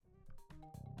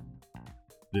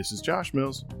This is Josh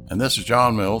Mills. And this is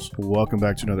John Mills. Welcome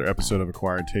back to another episode of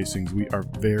Acquired Tastings. We are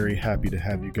very happy to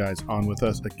have you guys on with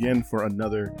us again for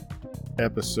another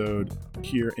episode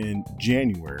here in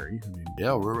January.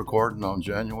 Yeah, we're recording on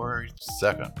January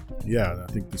 2nd. Yeah,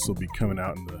 I think this will be coming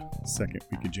out in the second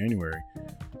week of January.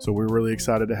 So we're really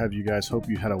excited to have you guys. Hope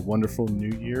you had a wonderful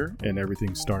new year and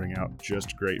everything's starting out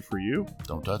just great for you.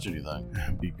 Don't touch anything.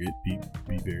 Be good.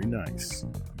 Be very nice.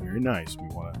 Very nice. We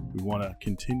want to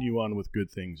continue on with good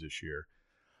things this year.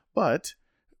 But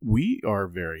we are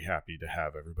very happy to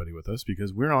have everybody with us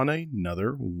because we're on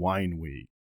another wine week.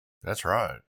 That's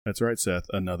right. That's right, Seth.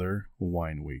 Another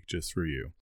wine week just for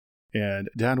you. And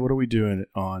Dad, what are we doing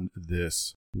on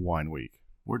this wine week?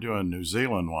 We're doing New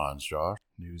Zealand wines, Josh.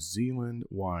 New Zealand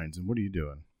wines. And what are you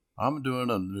doing? I'm doing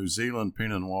a New Zealand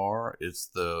Pinot Noir. It's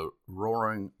the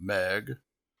Roaring Meg,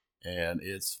 and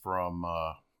it's from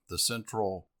the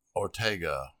Central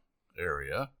Ortega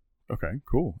area. Okay,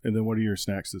 cool. And then what are your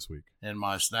snacks this week? And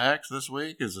my snacks this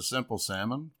week is a simple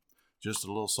salmon, just a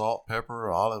little salt,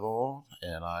 pepper, olive oil,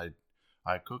 and I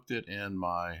cooked it in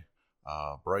my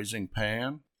braising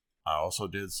pan. I also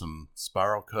did some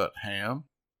spiral cut ham,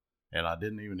 and I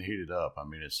didn't even heat it up. I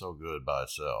mean, it's so good by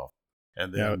itself.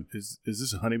 And then, now, is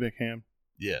this a honey baked ham?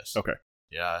 Yes. Okay.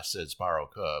 Yeah, I said spiral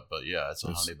cut, but yeah, it's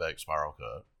a honey baked spiral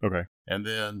cut. Okay. And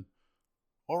then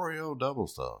Oreo double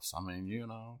stuffs. I mean,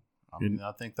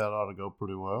 I think that ought to go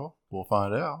pretty well. We'll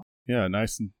find out. Yeah,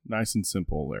 nice and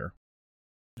simple there.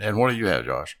 And what do you have,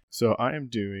 Josh? So I am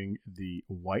doing the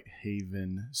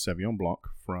Whitehaven Sauvignon Blanc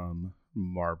from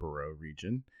Marlborough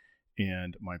region.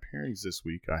 And my pairings this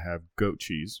week, I have goat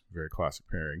cheese, very classic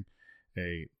pairing,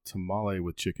 a tamale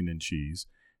with chicken and cheese,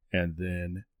 and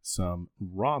then some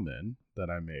ramen that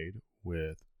I made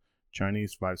with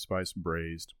Chinese 5-spice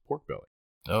braised pork belly.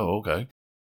 Oh, okay.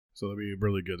 So that'll be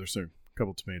really good. There's a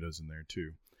couple tomatoes in there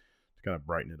too to kind of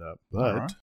brighten it up.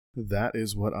 But that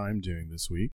is what I'm doing this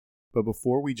week. But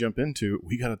before we jump into it,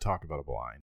 we got to talk about a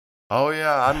blind. Oh,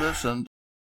 yeah, I listened.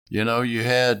 You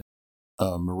had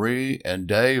Marie and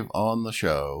Dave on the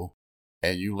show,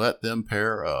 and you let them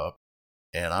pair up,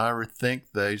 and I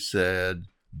think they said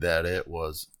that it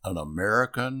was an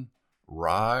American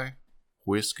rye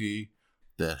whiskey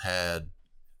that had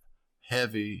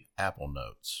heavy apple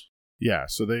notes. Yeah,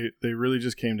 so they really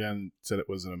just came down and said it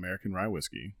was an American rye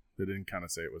whiskey. They didn't kind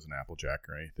of say it was an Applejack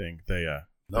or anything.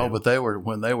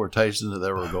 When they were tasting it,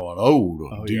 they were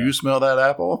going, do you smell that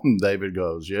apple? And David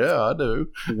goes, yeah, I do.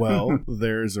 Well,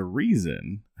 there's a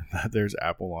reason that there's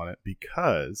apple on it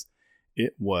because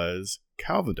it was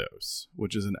Calvados,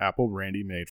 which is an apple brandy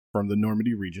made from the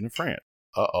Normandy region of France.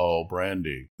 Uh-oh,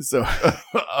 brandy. So,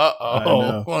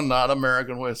 well, not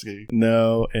American whiskey.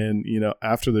 No, and,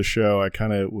 after the show, I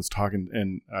kind of was talking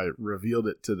and I revealed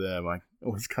it to them. I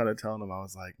was kind of telling them, I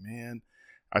was like, man,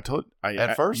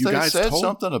 at first they said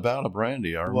something about a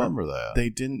brandy. I remember that. They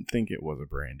didn't think it was a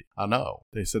brandy. I know.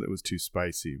 They said it was too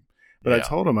spicy. But I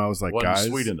told them, I was like, wasn't guys.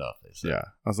 Sweet enough, they said. Yeah.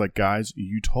 I was like, guys,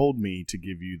 you told me to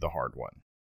give you the hard one.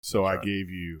 So I gave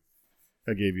you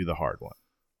the hard one.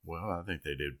 Well, I think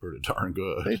they did pretty darn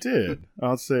good. They did.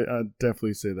 I'd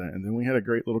definitely say that. And then we had a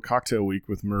great little cocktail week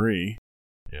with Marie.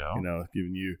 Yeah.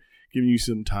 Giving you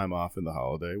some time off in the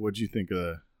holiday. What'd you think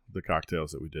of the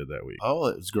cocktails that we did that week? Oh,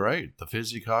 it was great. The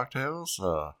fizzy cocktails.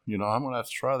 I'm going to have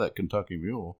to try that Kentucky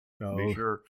Mule. Oh. Be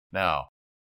sure. Now,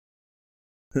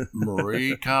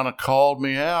 Marie kind of called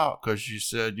me out because she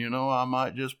said, I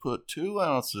might just put 2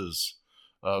 ounces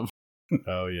of.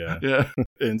 Oh, yeah. Yeah.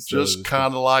 And just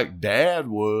kind of like Dad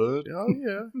would. Oh,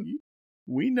 yeah.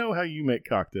 We know how you make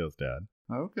cocktails, Dad.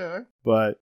 Okay.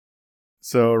 But,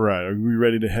 so, right. Are we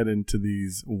ready to head into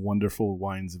these wonderful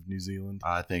wines of New Zealand?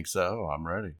 I think so. I'm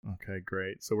ready. Okay,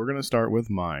 great. So we're going to start with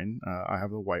mine. I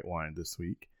have the white wine this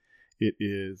week. It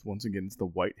is, once again, it's the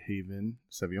Whitehaven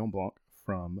Sauvignon Blanc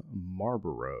from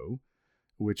Marlborough,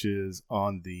 which is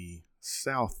on the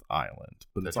South Island.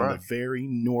 But it's on the very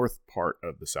north part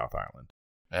of the South Island.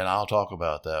 And I'll talk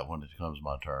about that when it comes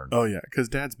my turn. Oh, yeah, because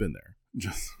Dad's been there.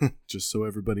 Just so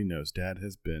everybody knows, Dad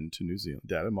has been to New Zealand.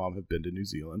 Dad and Mom have been to New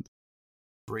Zealand.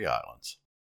 3 islands.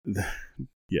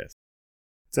 Yes.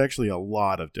 It's actually a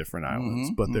lot of different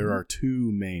islands, but there are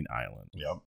 2 main islands.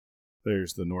 Yep.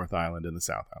 There's the North Island and the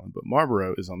South Island, but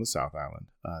Marlborough is on the South Island.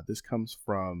 This comes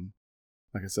from,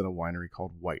 like I said, a winery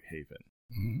called Whitehaven.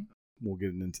 Mm-hmm. We'll get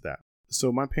into that.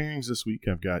 So my pairings this week,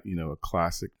 I've got, a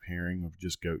classic pairing of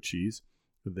just goat cheese,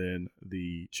 then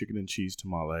the chicken and cheese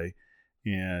tamale,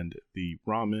 and the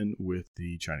ramen with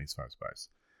the Chinese 5-spice.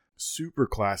 Super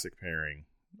classic pairing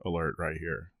alert right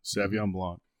here. Sauvignon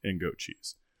Blanc and goat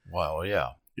cheese. Wow,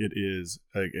 yeah. It is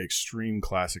an extreme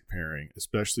classic pairing,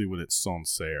 especially when it's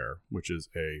Sancerre, which is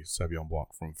a Sauvignon Blanc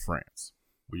from France.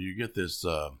 Well, you get this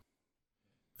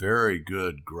very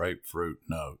good grapefruit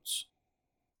notes,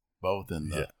 both in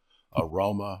the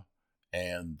aroma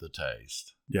and the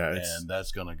taste. Yeah, and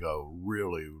that's going to go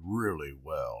really, really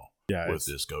well with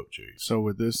this goat cheese. So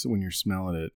with this, when you're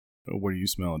smelling it, what are you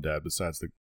smelling, Dad, besides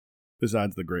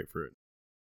the grapefruit?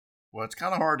 Well, it's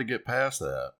kind of hard to get past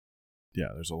that. Yeah,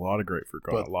 there's a lot of grapefruit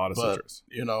going on, a lot of citrus.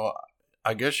 You know,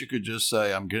 I guess you could just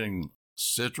say I'm getting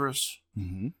citrus.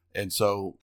 Mm-hmm. And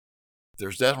so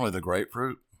there's definitely the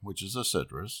grapefruit, which is a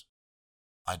citrus.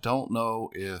 I don't know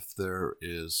if there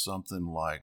is something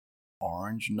like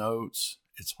orange notes.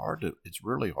 It's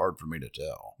really hard for me to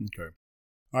tell. Okay.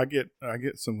 I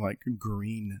get some like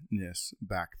greenness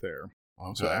back there.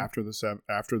 Okay. So after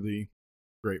the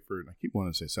grapefruit, I keep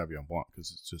wanting to say Sauvignon Blanc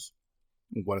because it's just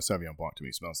what a Sauvignon Blanc to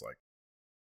me smells like.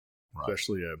 Right.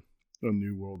 Especially a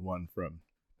New World one from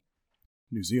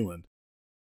New Zealand.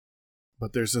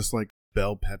 But there's this like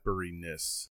bell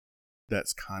pepperiness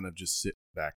that's kind of just sitting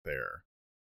back there.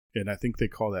 And I think they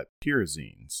call that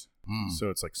pyrazines. So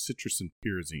it's like citrus and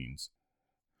pyrazines.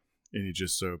 And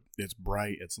it's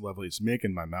bright, it's lovely. It's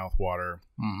making my mouth water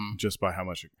just by how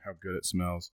good it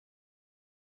smells.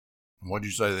 What did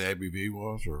you say the ABV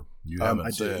was, or you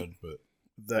haven't said? But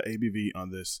the ABV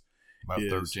on this about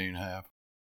 13.5.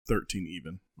 13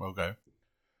 even. Okay.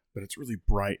 But it's really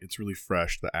bright. It's really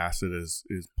fresh. The acid is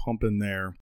pumping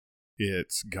there.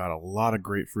 It's got a lot of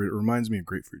grapefruit. It reminds me of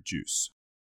grapefruit juice.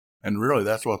 And really,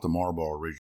 that's what the Marlborough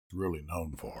region is really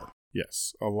known for.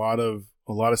 Yes, a lot of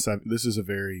this is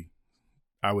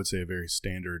I would say a very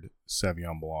standard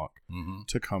Sauvignon Blanc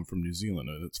to come from New Zealand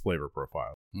in its flavor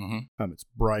profile. Mm-hmm. It's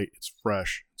bright, it's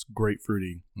fresh, it's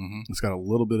grapefruity. Mm-hmm. It's got a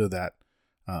little bit of that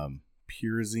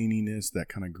pyrazininess, that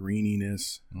kind of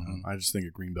greeniness. Mm-hmm. I just think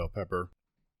of green bell pepper,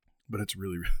 but it's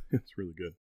really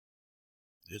good.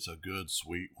 It's a good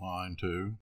sweet wine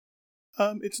too.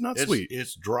 It's not sweet.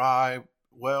 It's dry.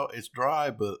 Well, it's dry,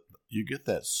 but you get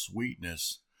that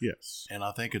sweetness. Yes. And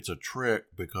I think it's a trick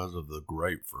because of the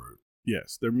grapefruit.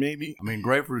 Yes, there may be. I mean,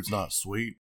 grapefruit's not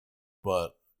sweet,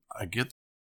 but I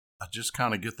just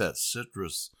kind of get that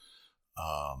citrus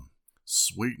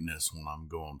sweetness when I'm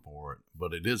going for it.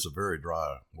 But it is a very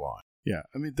dry wine. Yeah,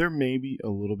 I mean, there may be a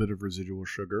little bit of residual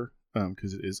sugar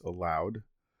because it is allowed,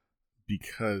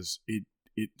 because it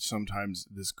sometimes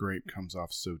this grape comes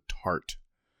off so tart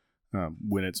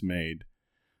when it's made.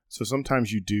 So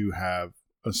sometimes you do have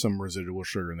some residual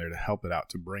sugar in there to help it out,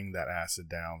 to bring that acid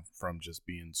down from just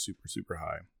being super, super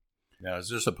high. Now, is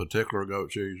this a particular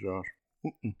goat cheese, Josh?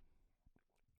 Mm-mm.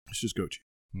 It's just goat cheese.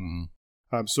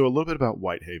 Mm-hmm. So a little bit about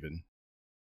Whitehaven.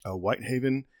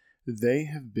 Whitehaven, they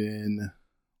have been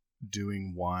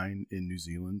doing wine in New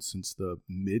Zealand since the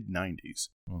mid-90s.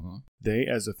 Mm-hmm. They,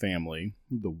 as a family,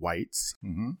 the Whites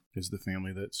is the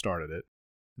family that started it.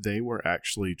 They were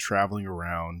actually traveling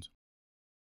around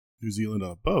New Zealand on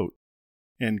a boat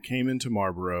and came into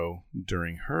Marlborough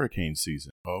during hurricane season.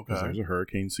 Okay. There's a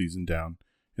hurricane season down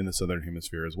in the southern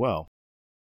hemisphere as well.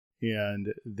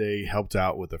 And they helped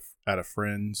out at a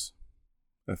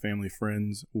family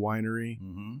friend's winery,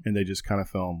 and they just kind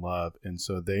of fell in love. And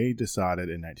so they decided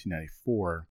in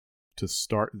 1994 to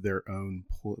start their own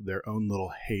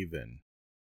little haven.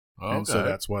 Okay. And so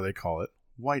that's why they call it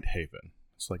Whitehaven.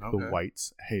 It's like the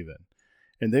White's Haven.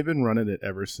 And they've been running it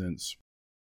ever since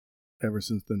the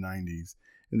 90s.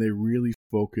 And they really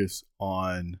focus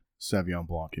on Sauvignon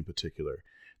Blanc in particular.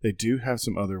 They do have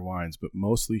some other wines, but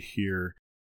mostly here,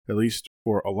 at least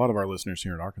for a lot of our listeners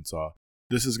here in Arkansas,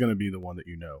 this is going to be the one that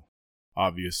you know.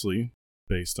 Obviously,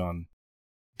 based on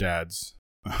Dad's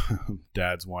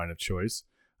wine of choice,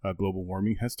 global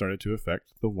warming has started to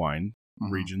affect the wine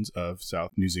regions of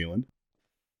South New Zealand,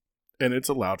 and it's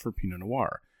allowed for Pinot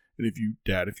Noir. And if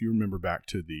you remember back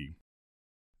to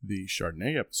the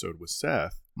Chardonnay episode with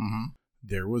Seth,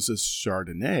 there was a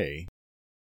Chardonnay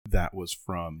that was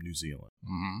from New Zealand.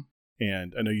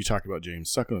 And I know you talked about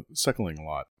James Suckling a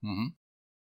lot.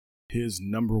 His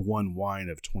number one wine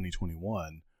of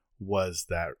 2021 was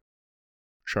that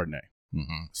Chardonnay.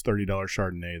 It's $30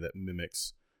 Chardonnay that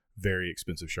mimics very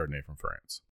expensive Chardonnay from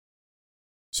France.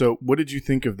 So what did you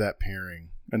think of that pairing?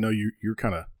 I know you're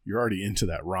already into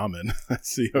that ramen. I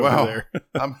see over there.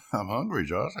 I'm hungry,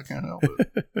 Josh. I can't help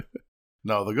it.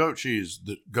 No, the goat cheese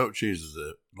is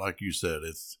like you said,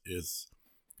 it's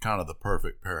kind of the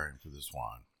perfect pairing for this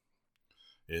wine.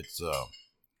 It's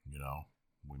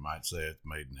we might say it's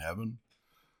made in heaven,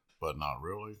 but not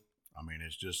really. I mean,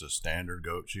 it's just a standard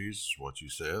goat cheese, is what you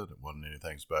said. It wasn't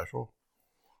anything special.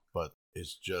 But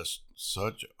it's just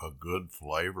such a good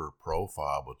flavor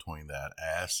profile between that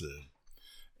acid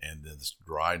and this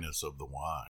dryness of the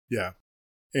wine. Yeah.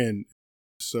 And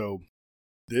so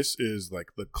this is like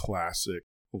the classic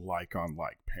like on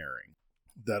like pairing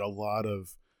that a lot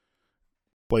of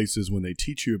places, when they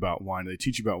teach you about wine and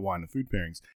food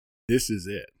pairings. This is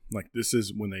it. Like, this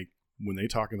is when they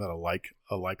talk about a like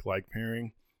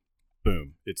pairing,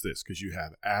 boom, it's this, because you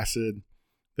have acid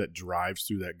that drives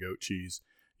through that goat cheese.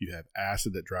 You have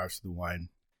acid that drives through the wine.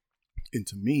 And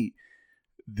to me,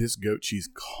 this goat cheese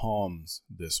calms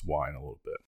this wine a little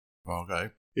bit. Okay.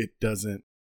 It doesn't,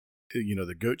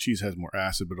 the goat cheese has more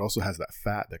acid, but it also has that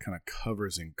fat that kind of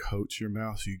covers and coats your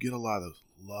mouth. So you get a lot of those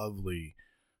lovely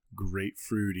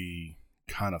grapefruity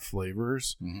kind of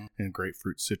flavors and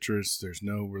grapefruit citrus. There's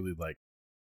no really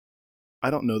I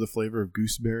don't know the flavor of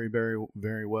gooseberry very,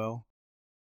 very well,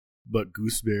 but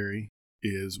gooseberry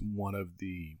is one of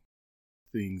the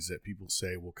things that people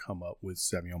say will come up with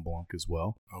Sauvignon Blanc as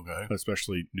well. Okay.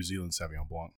 Especially New Zealand Sauvignon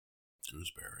Blanc.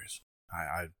 Gooseberries.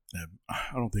 I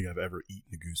don't think I've ever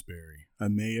eaten a gooseberry. I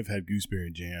may have had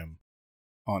gooseberry jam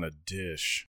on a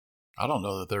dish. I don't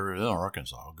know that they're in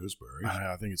Arkansas, gooseberries.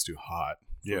 I think it's too hot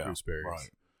for gooseberries. Right.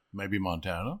 Maybe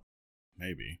Montana?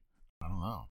 Maybe. I don't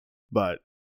know. But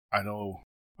I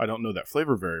don't know that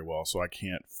flavor very well, so I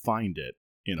can't find it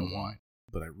in a wine.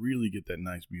 But I really get that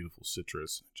nice, beautiful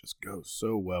citrus. It just goes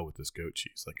so well with this goat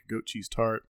cheese. Like a goat cheese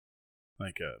tart,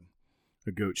 like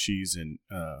a goat cheese and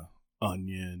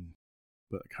onion,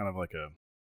 but kind of like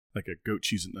a goat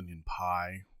cheese and onion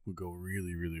pie would go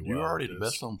really, really well. You're already the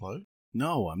best on plate?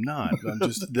 No, I'm not. I'm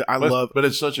just but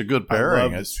it's such a good pairing. I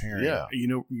love this pairing. Yeah.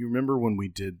 You remember when we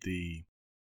did the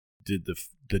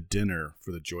dinner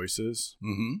for the Joyces?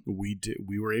 Mm-hmm.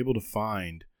 We were able to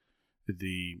find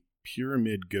the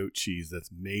pyramid goat cheese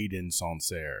that's made in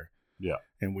Sancerre. Yeah.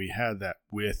 And we had that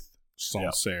with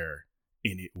Sancerre,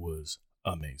 and it was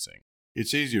amazing.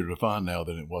 It's easier to find now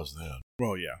than it was then.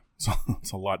 Well, yeah.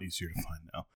 It's a lot easier to find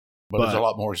now. But it's a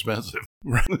lot more expensive.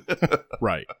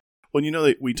 Right. Well,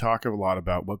 we talk a lot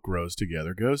about what grows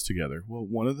together goes together. Well,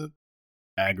 one of the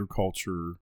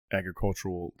agricultural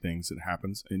things that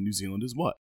happens in New Zealand is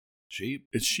what? Sheep.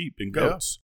 It's sheep and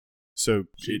goats. Yeah. So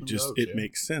it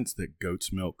makes sense that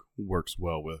goat's milk works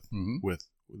well with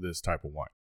this type of wine.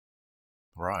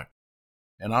 Right.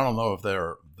 And I don't know if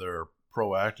they're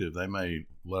proactive. They may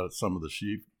let some of the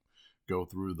sheep go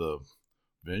through the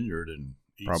vineyard and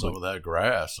eat some of that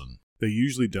grass. And they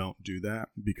usually don't do that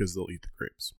because they'll eat the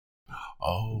grapes.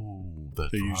 Oh,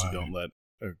 that's They usually don't let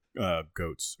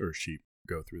goats or sheep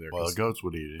go through there. Well, the goats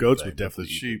would eat it. Goats would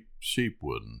definitely eat it. Sheep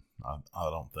wouldn't. I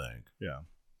don't think. Yeah.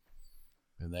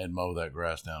 And they'd mow that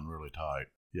grass down really tight.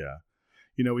 Yeah.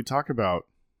 We talk about,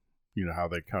 how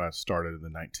they kind of started in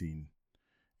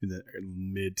the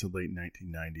mid to late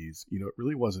 1990s. It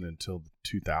really wasn't until the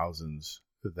 2000s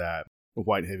that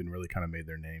Whitehaven really kind of made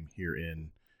their name here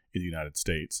in the United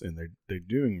States, and they're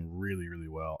doing really, really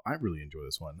well. I really enjoy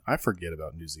this one. I forget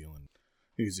about New Zealand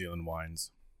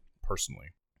wines personally.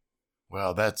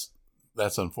 Well, that's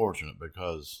unfortunate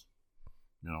because,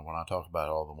 when I talk about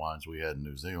all the wines we had in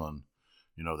New Zealand,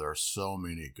 there are so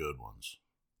many good ones.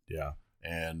 Yeah.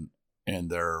 And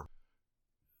their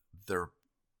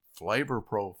flavor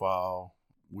profile,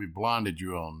 we blinded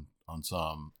you on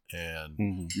some,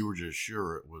 and you were just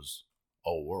sure it was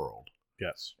old world.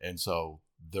 Yes. And so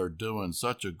they're doing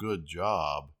such a good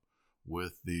job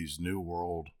with these New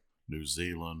World, New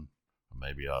Zealand,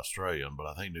 maybe Australian, but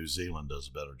I think New Zealand does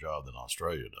a better job than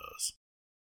Australia does.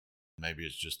 Maybe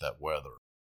it's just that weather.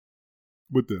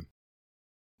 With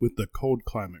the cold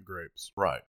climate grapes.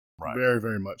 Right. Very,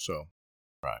 very much so.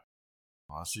 Right.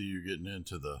 I see you getting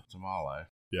into the tamale.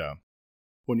 Yeah.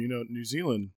 Well, New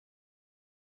Zealand's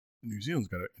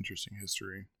got an interesting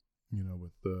history,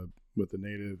 with the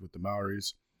native, with the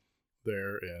Maoris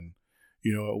there, and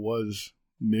it was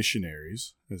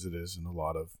missionaries, as it is in a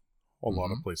lot of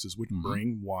places, would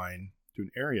bring wine to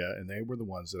an area, and they were the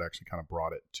ones that actually kind of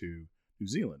brought it to New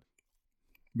Zealand,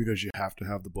 because you have to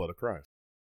have the blood of Christ.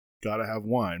 Got to have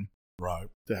wine, right,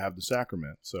 to have the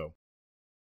sacrament. So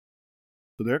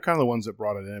they're kind of the ones that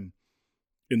brought it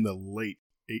in the late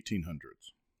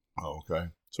 1800s. Oh, okay.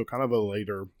 So kind of a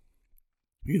later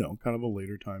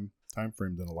time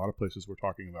frame than a lot of places we're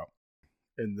talking about.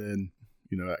 And then,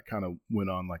 that kind of went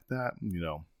on like that.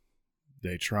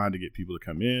 They tried to get people to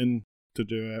come in to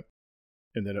do it.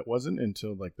 And then it wasn't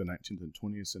until like the 19th and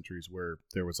 20th centuries where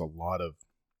there was a lot of,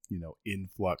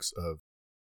 influx of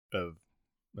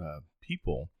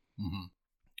people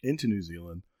into New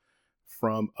Zealand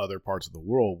from other parts of the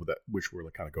world which were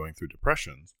kind of going through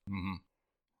depressions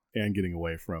and getting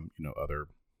away from, other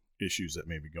issues that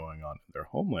may be going on in their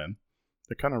homeland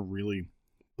that kind of really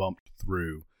bumped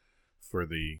through for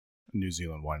the New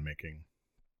Zealand winemaking.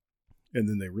 And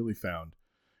then they really found,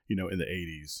 in the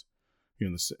 80s,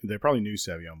 they probably knew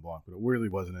Sauvignon Blanc, but it really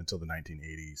wasn't until the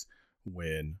 1980s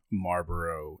when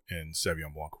Marlborough and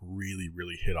Sauvignon Blanc really,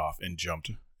 really hit off and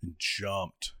jumped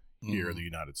here in the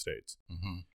United States.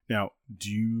 Mm-hmm. Now, do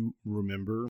you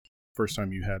remember first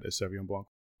time you had a Sauvignon Blanc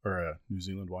or a New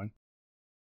Zealand wine?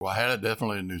 Well, I had it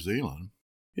definitely in New Zealand.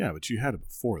 Yeah, but you had it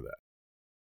before that.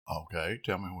 Okay,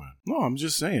 tell me when. No, I'm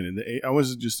just saying. I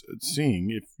was just seeing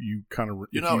if you kind of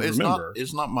remember.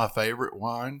 It's not my favorite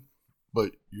wine,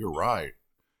 but you're right.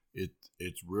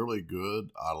 It's really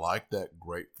good. I like that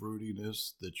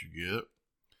grapefruitiness that you get.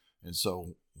 And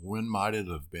so when might it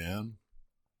have been?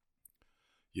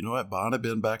 It might have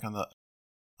been back in the,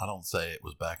 I don't say it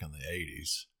was back in the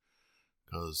 80s,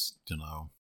 because,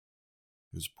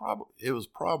 it was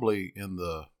probably in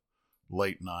the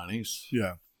late 90s.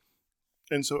 Yeah.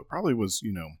 And so it probably was,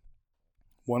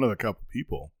 one of a couple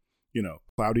people,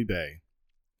 Cloudy Bay.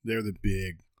 They're the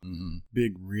big,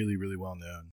 really, really well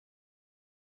known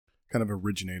kind of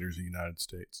originators of the United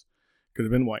States. Could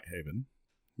have been Whitehaven.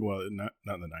 Well, not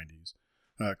in the 90s.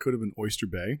 Could have been Oyster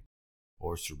Bay.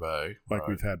 Oyster Bay. Like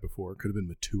we've had before. Could have been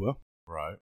Matua.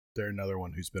 Right. They're another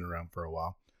one who's been around for a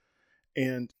while.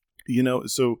 And,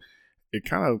 so it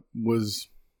kind of was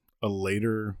a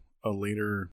later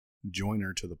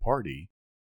joiner to the party.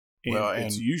 And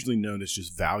it's usually known as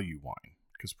just value wine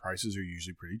because prices are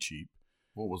usually pretty cheap.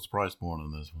 What was the price point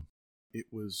on this one? It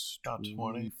was about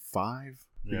 25.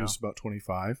 Yeah. It was about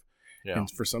 25. Yeah. And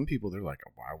for some people, they're like,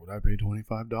 why would I pay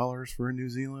 $25 for a New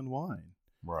Zealand wine?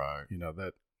 Right.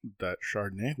 That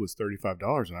Chardonnay was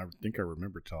 $35. And I think I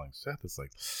remember telling Seth, it's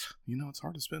like, it's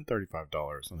hard to spend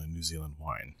 $35 on a New Zealand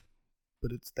wine.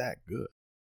 But it's that good.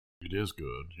 It is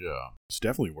good, yeah. It's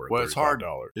definitely worth $35.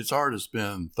 Well, it's hard to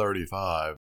spend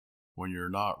 $35 when you're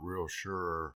not real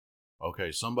sure.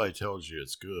 Okay, somebody tells you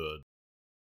it's good.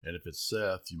 And if it's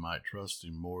Seth, you might trust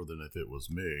him more than if it was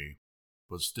me.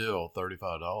 But still,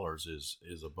 $35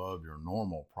 is above your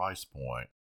normal price point.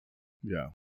 Yeah.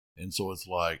 And so it's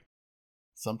like,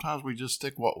 sometimes we just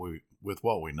stick with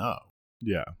what we know.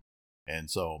 Yeah. And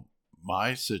so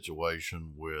my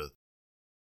situation with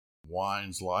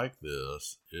wines like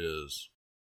this is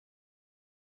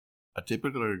I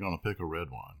typically are going to pick a red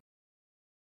wine.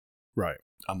 Right.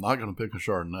 I'm not going to pick a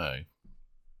Chardonnay.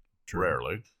 True.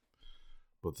 Rarely.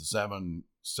 But the Sauvignon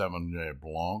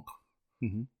Blanc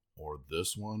or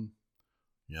this one,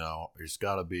 it's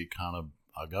got to be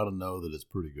I got to know that it's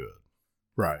pretty good.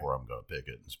 Right. Before I'm going to pick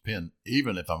it and spend,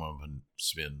 even if I'm going to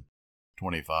spend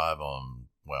 25 on,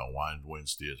 Wine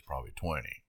Wednesday is probably 20.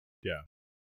 Yeah.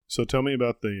 So tell me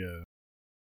about the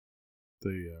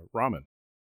ramen.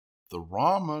 The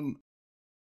ramen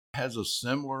has a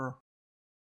similar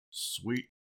sweet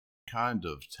kind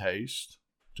of taste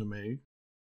to me,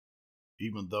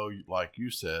 even though, like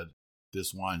you said,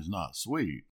 this wine's not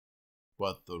sweet.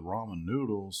 But the ramen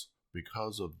noodles,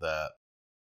 because of that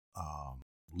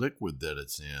liquid that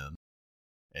it's in,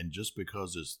 and just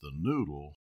because it's the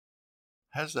noodle,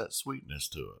 has that sweetness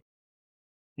to it.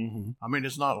 Mm-hmm. I mean,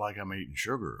 it's not like I'm eating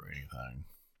sugar or anything,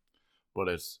 but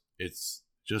it's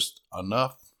just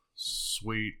enough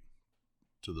sweet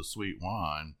to the sweet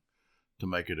wine to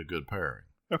make it a good pairing.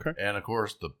 Okay. And of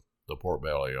course, the pork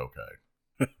belly,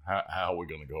 okay. How are we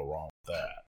going to go wrong with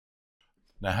that?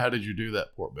 Now, how did you do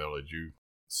that pork belly?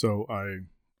 So I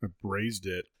braised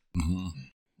it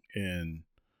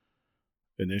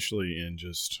initially in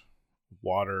just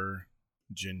water,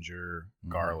 ginger,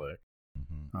 garlic.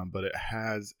 But it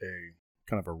has a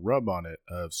kind of a rub on it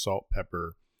of salt,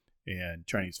 pepper, and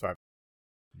Chinese five.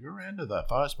 You're into that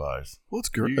five spice. Well, it's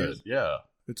good.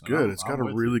 It's good. It's got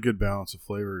a really good balance of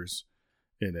flavors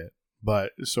in it.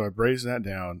 But so I braised that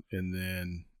down, and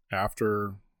then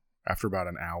after about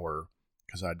an hour,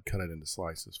 because I'd cut it into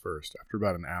slices first. After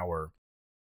about an hour,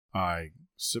 I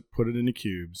put it into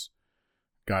cubes,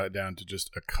 got it down to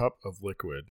just a cup of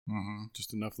liquid,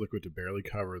 just enough liquid to barely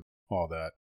cover all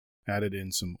that. Added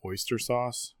in some oyster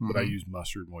sauce, but I use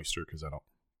mustard oyster because I don't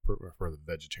prefer the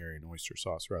vegetarian oyster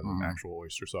sauce rather than actual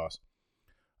oyster sauce.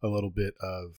 A little bit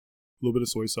of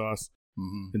soy sauce,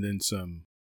 and then some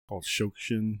called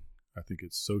Shoshin. I think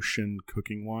it's Soshin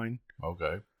cooking wine.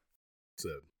 Okay. It's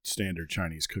a standard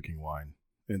Chinese cooking wine.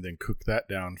 And then cook that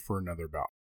down for another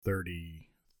about 30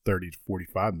 to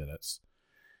 45 minutes.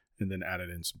 And then added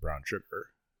in some brown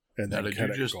sugar. And now, then did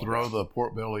you just throw the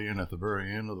pork belly in at the very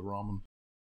end of the ramen?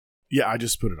 Yeah, I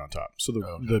just put it on top. So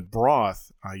the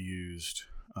broth, I used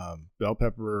bell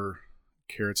pepper,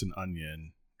 carrots, and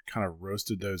onion, kind of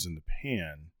roasted those in the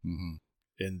pan, Mm-hmm.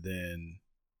 and then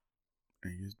I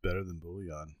used Better Than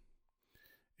Bouillon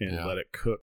and Yeah. let it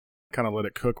cook. Kind of let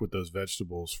it cook with those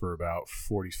vegetables for about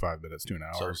 45 minutes to an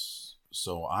hour.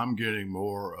 So I'm getting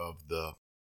more of the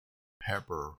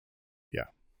pepper. Yeah.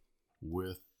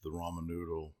 With the ramen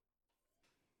noodle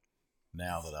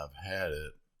now that I've had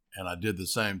it. And I did the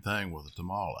same thing with the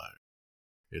tamale.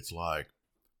 It's like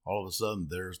all of a sudden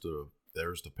there's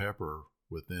the pepper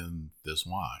within this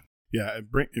wine. Yeah, it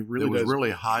really was does.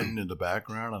 really hiding in the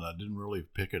background, and I didn't really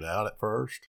pick it out at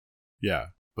first.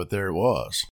 Yeah. But there it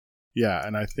was. Yeah,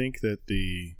 and I think that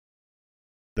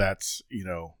that's,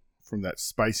 from that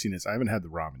spiciness, I haven't had the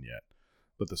ramen yet,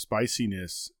 but the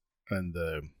spiciness and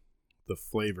the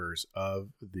flavors of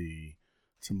the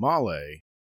tamale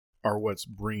are what's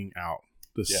bringing out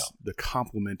the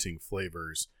complementing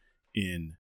flavors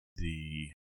in the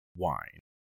wine.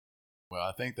 Well,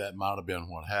 I think that might have been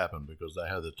what happened, because I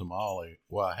had the tamale.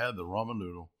 Well, I had the ramen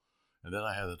noodle, and then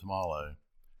I had the tamale,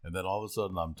 and then all of a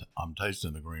sudden I'm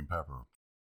tasting the green pepper.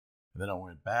 And then I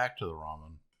went back to the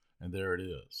ramen, and there it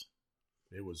is.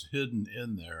 It was hidden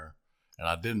in there, and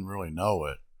I didn't really know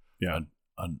it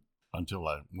until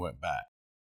I went back.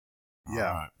 Yeah.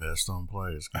 All right, best on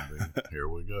play is going to be. Here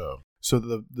we go. So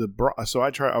the broth. So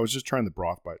I was just trying the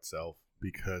broth by itself,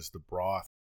 because the broth,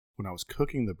 when I was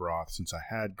cooking the broth, since I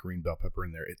had green bell pepper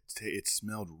in there, it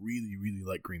smelled really, really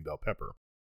like green bell pepper,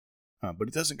 but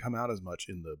it doesn't come out as much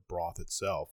in the broth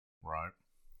itself. Right.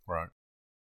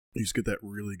 You just get that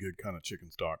really good kind of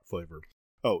chicken stock flavor.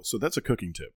 Oh, so that's a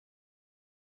cooking tip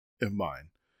of mine.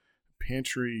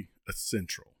 Pantry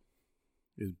Essential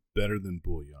is Better Than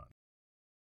Bouillon.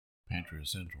 Pantry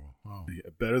Essential. Oh.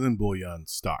 Yeah, Better Than Bouillon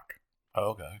stock.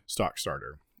 Oh, okay. Stock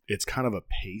starter. It's kind of a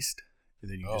paste,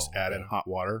 and then you just add in hot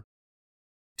water.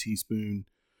 Teaspoon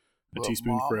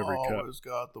for every cup. Always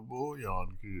got the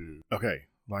bouillon cube. Okay,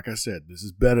 like I said, this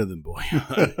is better than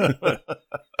bouillon.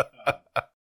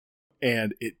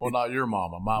 And not your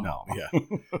mama, my no, mama. Yeah,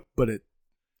 but it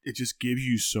just gives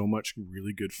you so much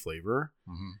really good flavor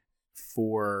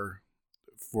for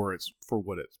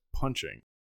what it's punching.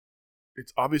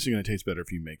 It's obviously going to taste better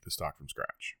if you make the stock from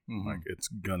scratch. Like, it's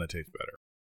gonna taste better.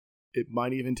 It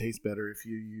might even taste better if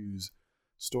you use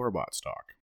store-bought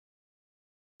stock.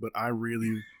 But I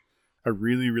really,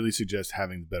 really suggest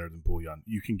having the Better Than Bouillon.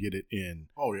 You can get it in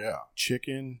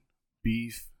chicken,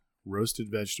 beef,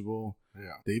 roasted vegetable.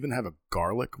 Yeah. They even have a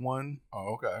garlic one.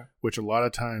 Oh, okay. Which a lot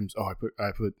of times, I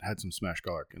had some smashed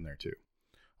garlic in there too.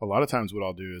 A lot of times what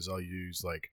I'll do is I'll use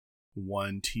like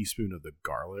 1 teaspoon of the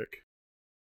garlic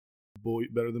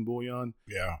Better Than Bouillon.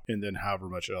 Yeah. And then however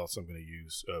much else I'm going to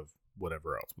use of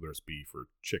whatever else, whether it's beef or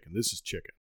chicken. This is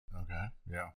chicken. Okay.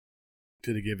 Yeah.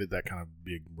 To give it that kind of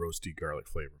big roasty garlic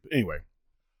flavor. But anyway.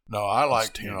 No, I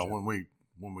like, when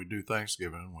we do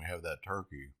Thanksgiving and we have that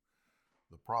turkey,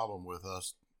 the problem with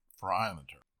us frying the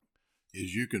turkey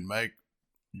is you can make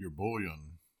your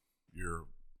bouillon, your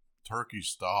turkey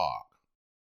stock,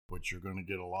 but you're going to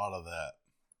get a lot of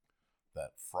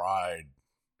that fried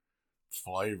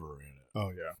flavor in it. Oh,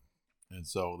 yeah. And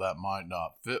so that might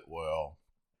not fit well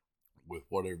with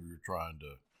whatever you're trying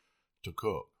to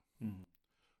cook. Mm-hmm.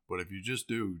 But if you just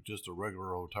do a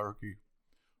regular old turkey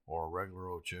or a regular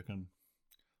old chicken,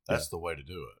 that's the way to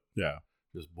do it. Yeah.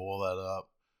 Just boil that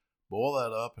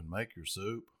up and make your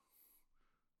soup.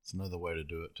 It's another way to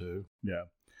do it too. Yeah.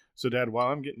 So, Dad, while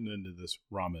I'm getting into this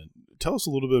ramen, tell us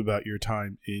a little bit about your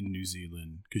time in New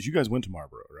Zealand, because you guys went to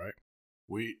Marlborough, right?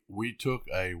 We took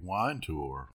a wine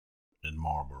tour in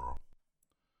Marlborough.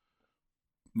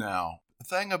 Now, the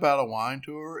thing about a wine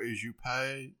tour is you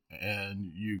pay and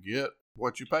you get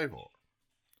what you pay for.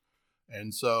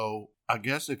 And so I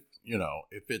guess if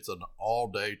it's an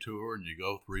all-day tour and you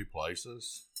go 3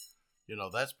 places,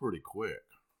 that's pretty quick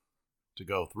to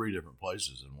go 3 different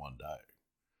places in one day.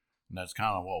 And that's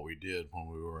kind of what we did when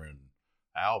we were in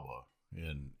Alba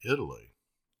in Italy.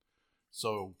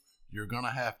 So you're going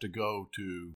to have to go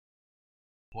to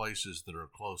places that are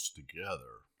close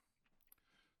together.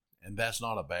 And that's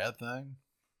not a bad thing.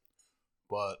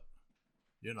 But,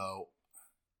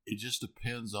 it just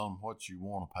depends on what you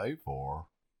want to pay for.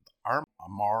 Our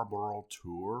Marlborough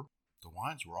tour, the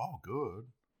wines were all good.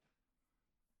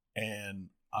 And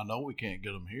I know we can't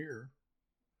get them here.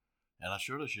 And I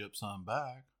should have shipped some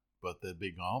back, but they'd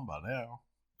be gone by now,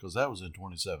 because that was in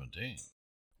 2017.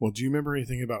 Well, do you remember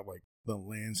anything about like the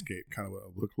landscape, kind of what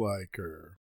it looked like,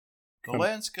 or? The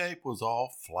landscape was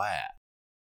all flat.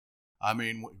 I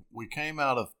mean, we came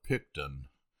out of Picton.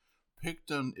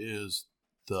 Picton is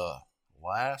the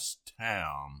last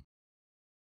town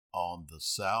on the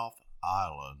South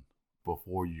Island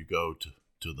before you go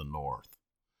to the north.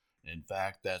 In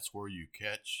fact, that's where you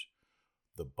catch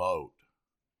the boat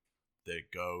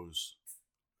that goes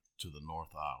to the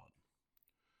North Island.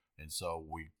 And so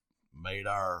we made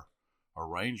our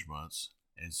arrangements,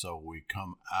 and so we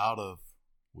come out of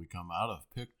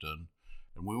Picton,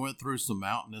 and we went through some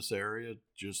mountainous area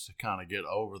just to kind of get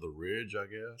over the ridge, I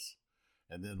guess.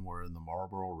 And then we're in the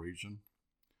Marlboro region.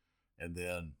 And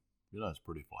then, it's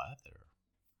pretty flat there.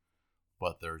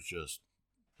 But there's just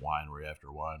winery after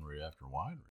winery after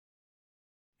winery.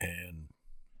 And,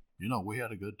 we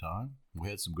had a good time. We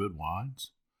had some good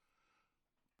wines.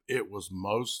 It was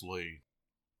mostly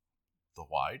the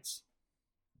whites,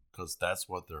 because that's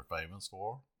what they're famous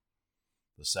for.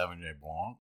 The Sauvignon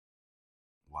Blanc,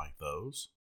 like those.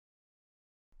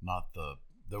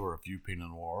 There were a few Pinot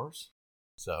Noirs.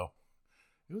 So,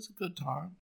 it was a good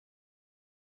time.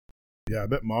 Yeah, I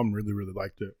bet Mom really, really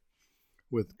liked it.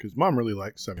 Because Mom really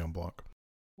likes Sauvignon Blanc.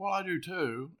 Well, I do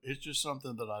too. It's just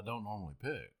something that I don't normally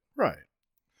pick. Right.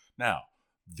 Now,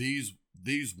 these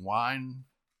wine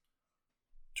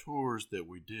tours that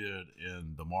we did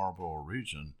in the Marlboro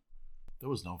region, there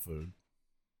was no food.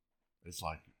 It's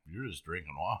like you're just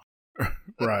drinking wine.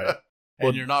 Right.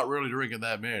 And you're not really drinking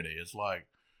that many. It's like,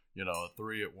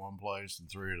 3 at one place and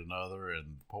 3 at another,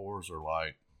 and the pours are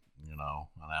like, an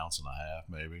ounce and a half,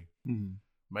 maybe. Mm-hmm.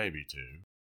 Maybe 2.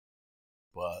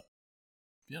 But,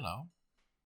 a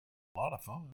lot of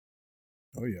fun.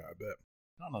 Oh, yeah, I bet.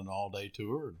 On an all-day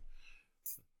tour.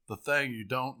 The thing you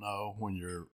don't know when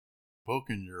you're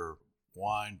booking your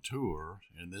wine tour,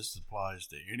 and this applies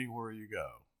to anywhere you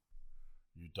go,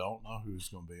 you don't know who's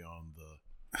going to be on the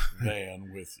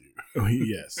van with you. Oh,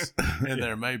 yes. And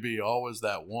there may be always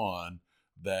that one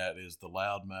that is the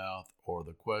loudmouth or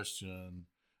the question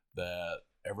that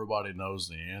everybody knows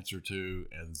the answer to,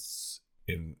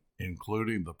 and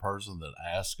including the person that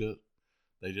asked it.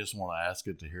 They just want to ask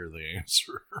it to hear the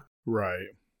answer.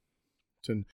 Right.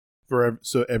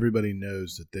 So everybody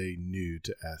knows that they knew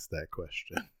to ask that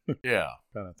question. Yeah.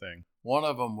 Kind of thing. One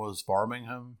of them was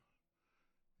Framingham.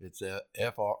 It's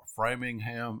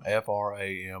Framingham,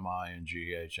 Framingham.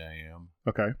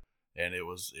 Okay. And it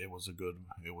was a good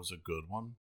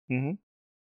one. Mm-hmm.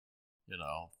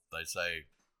 They say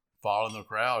following the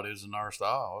crowd isn't our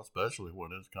style, especially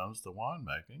when it comes to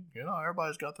winemaking.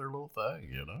 Everybody's got their little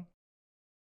thing,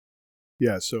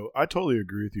 Yeah, so I totally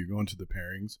agree with you going to the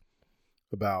pairings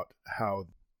about how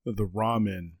the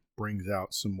ramen brings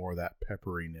out some more of that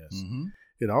pepperiness. Mm-hmm.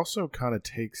 It also kind of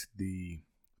takes the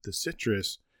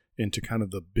citrus into kind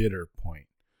of the bitter point.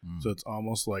 So it's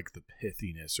almost like the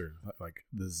pithiness or like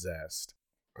the zest.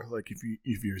 Or like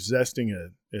if you're zesting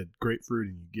a grapefruit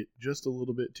and you get just a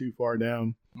little bit too far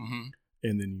down, mm-hmm.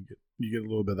 and then you get a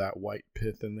little bit of that white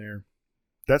pith in there.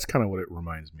 That's kind of what it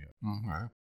reminds me of. Mm-hmm.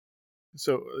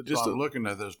 So I'm looking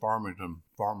at this Farmington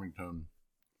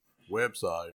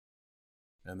website,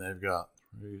 and they've got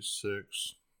 3,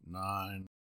 6, 9,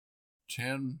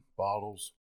 10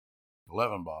 bottles,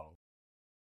 11 bottles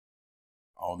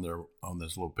on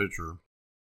this little picture.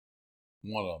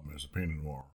 One of them is a Pinot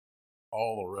Noir.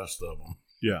 All the rest of them.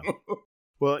 Yeah.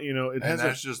 Well,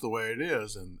 that's just the way it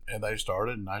is, and they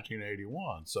started in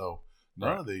 1981, so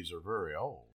none of these are very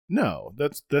old. No,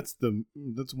 that's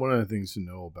one of the things to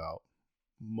know about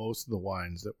most of the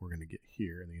wines that we're going to get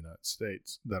here in the United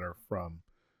States that are from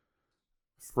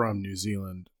New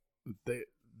Zealand.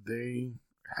 They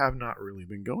have not really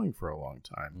been going for a long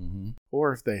time, mm-hmm.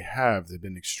 or if they have, they've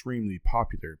been extremely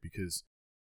popular because,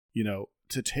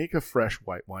 to take a fresh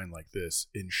white wine like this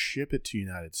and ship it to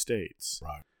United States,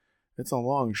 right? It's a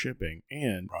long shipping,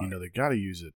 and right. they got to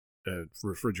use a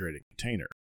refrigerated container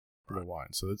for the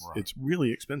wine. So it's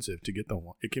really expensive to get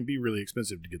it can be really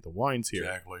expensive to get the wines here.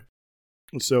 Exactly.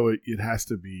 So it has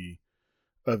to be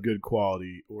of good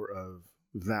quality or of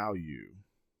value,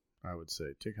 I would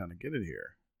say, to kind of get it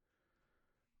here.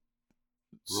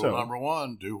 Rule number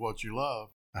 1, do what you love.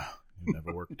 You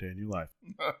never work a day in your life.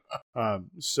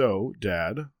 So,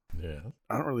 Dad, yeah,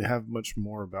 I don't really have much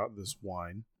more about this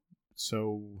wine.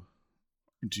 So,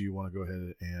 do you want to go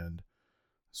ahead and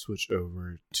switch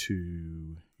over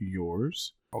to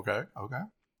yours? Okay.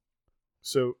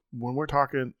 So, when we're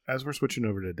talking, as we're switching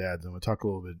over to Dad's, I'm going to talk a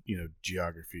little bit,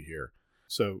 geography here.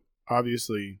 So,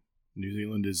 obviously, New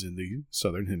Zealand is in the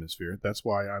southern hemisphere. That's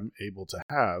why I'm able to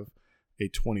have a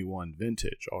 21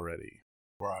 vintage already.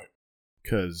 Right.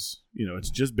 Because,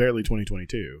 it's just barely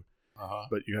 2022. Uh-huh.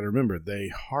 But you got to remember, they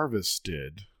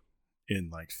harvested in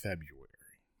like February.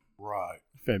 Right.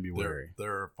 February.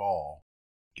 Their fall.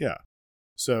 Yeah.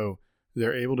 So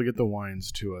they're able to get the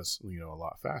wines to us, a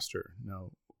lot faster.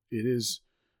 Now, it is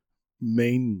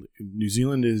New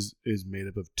Zealand is made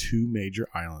up of two major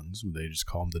islands. They just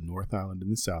call them the North Island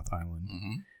and the South Island.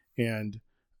 Mm-hmm. And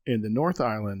in the North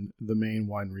Island, the main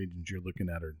wine regions you're looking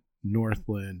at are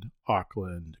Northland,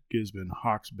 Auckland, Gisborne,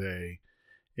 Hawke's Bay,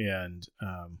 and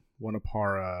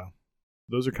Wanapara.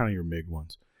 Those are kind of your big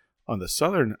ones. On the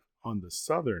southern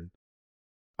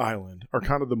island are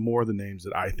kind of the names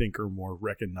that I think are more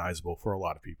recognizable for a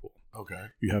lot of people. Okay.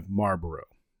 You have Marlborough,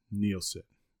 Neilson,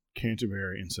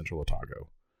 Canterbury, and Central Otago.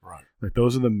 Right. Like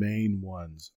those are the main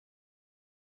ones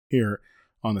here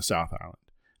on the South Island.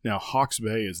 Now, Hawke's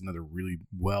Bay is another really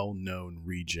well-known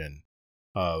region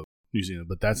of New Zealand,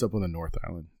 but that's up on the North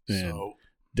Island. And so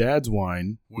Dad's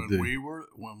wine. When we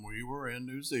were in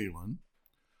New Zealand,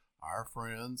 our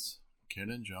friends Ken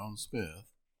and Joan Smith,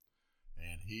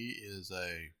 and he is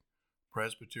a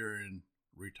Presbyterian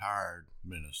retired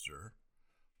minister,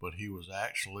 but he was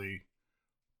actually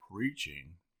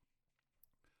preaching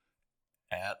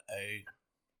at a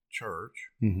church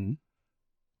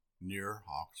near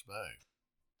Hawke's Bay.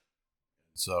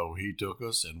 So he took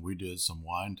us and we did some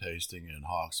wine tasting in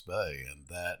Hawke's Bay, and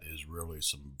that is really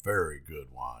some very good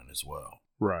wine as well.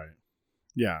 Right.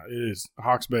 Yeah, it is.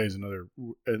 Hawke's Bay is another,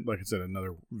 like I said,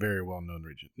 another very well-known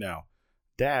region. Now,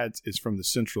 Dad's is from the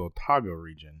Central Otago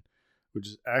region, which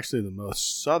is actually the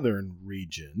most southern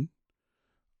region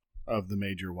of the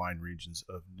major wine regions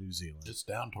of New Zealand. It's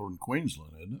down toward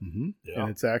Queensland, isn't it? Mm-hmm. Yeah. And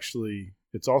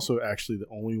it's also actually the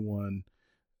only one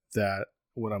that,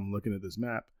 when I'm looking at this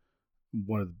map,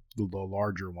 one of the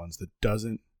larger ones that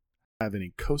doesn't have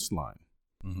any coastline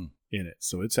in it.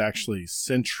 So it's actually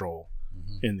central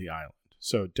in the island.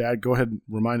 So, Dad, go ahead and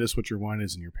remind us what your wine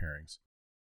is and your pairings.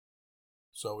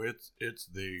 So it's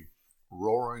the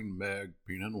Roaring Meg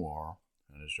Pinot Noir,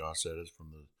 and as Josh said, it's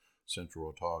from the Central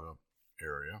Otago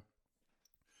area.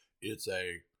 It's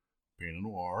a Pinot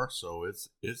Noir, so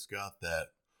it's got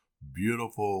that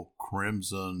beautiful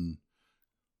crimson,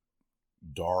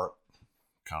 dark,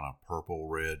 kind of purple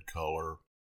red color.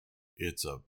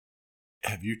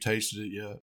 Have you tasted it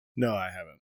yet? No, I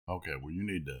haven't. Okay, well, you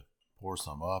need to pour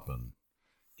some up and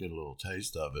get a little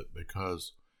taste of it,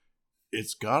 because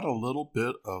it's got a little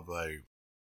bit of a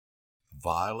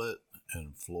violet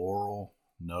and floral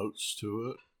notes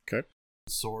to it. Okay.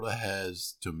 It sort of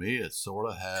has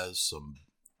some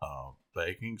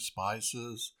baking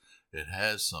spices. It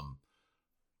has some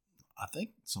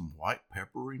white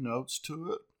peppery notes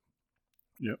to it.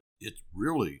 Yep. It's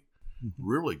really,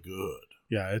 really good.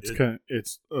 Yeah,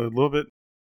 it's a little bit,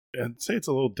 I'd say it's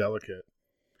a little delicate,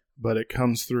 but it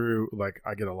comes through, like,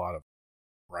 I get a lot of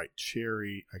bright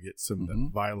cherry. I get some of that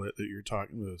violet that you're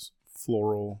talking, those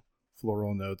floral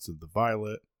notes of the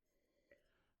violet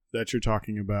that you're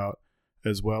talking about,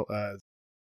 as well as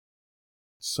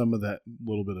some of that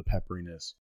little bit of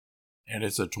pepperiness. And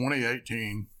it's a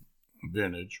 2018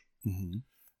 vintage. Mm-hmm.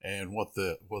 And what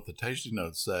the tasting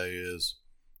notes say is,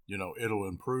 it'll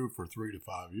improve for 3 to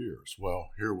 5 years.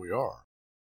 Well, here we are.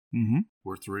 Mm-hmm.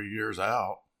 We're 3 years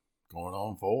out, going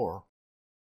on 4,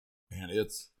 and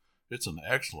it's an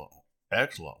excellent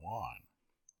wine.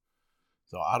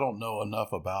 So I don't know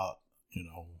enough about,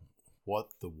 what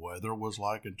the weather was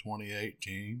like in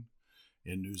 2018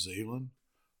 in New Zealand,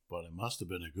 but it must have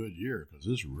been a good year, because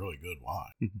this is really good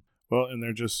wine. Mm-hmm. Well, and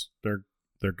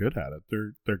they're good at it.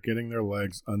 They're getting their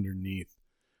legs underneath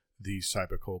these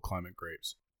type of cold climate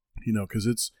grapes. Because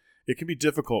it can be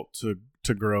difficult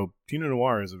to grow. Pinot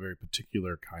Noir is a very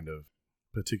particular kind of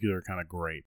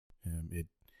grape.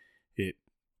 It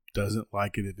doesn't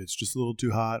like it if it's just a little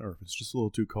too hot or if it's just a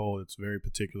little too cold. It's very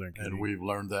particular. And we've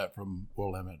learned that from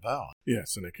Willamette Valley.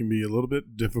 Yes, and it can be a little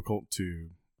bit difficult to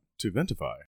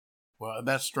ventify. Well,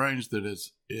 that's strange that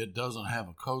it doesn't have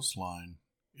a coastline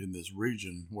in this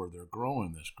region where they're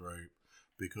growing this grape,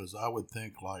 because I would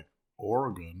think, like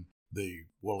Oregon, the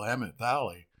Willamette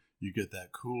Valley, you get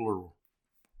that cooler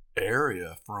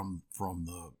area from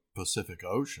the Pacific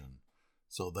Ocean.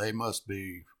 So they must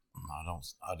be,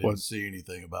 I didn't see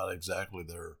anything about exactly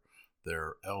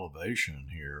their elevation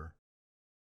here.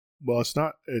 Well, it's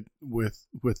not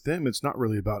with them. It's not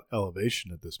really about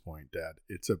elevation at this point, Dad.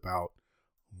 It's about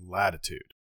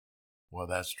latitude. Well,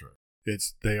 that's true.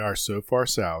 They are so far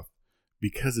south,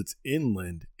 because it's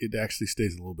inland. It actually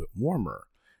stays a little bit warmer.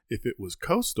 If it was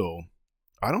coastal,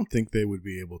 I don't think they would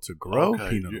be able to grow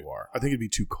Pinot Noir. I think it'd be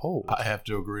too cold. I have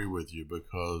to agree with you,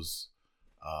 because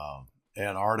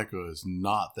Antarctica is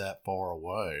not that far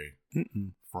away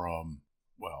from,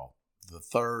 the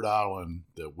third island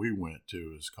that we went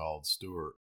to is called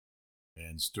Stewart.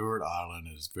 And Stewart Island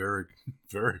is very,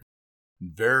 very,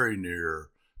 very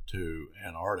near to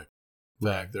Antarctica. In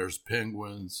fact, there's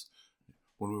penguins.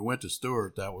 when we went to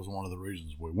Stewart, that was one of the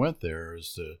reasons we went there,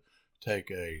 is to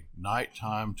take a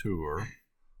nighttime tour.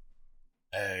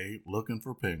 A, looking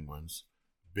for penguins.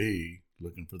 B,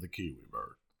 looking for the kiwi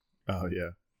bird. Oh,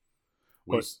 yeah.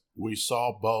 We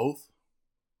saw both,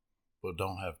 but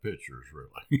don't have pictures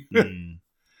really.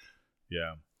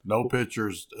 Yeah. No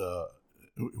pictures.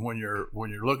 When you're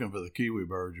looking for the kiwi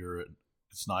bird,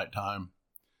 it's nighttime,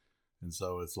 and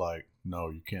so it's like, no,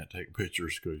 you can't take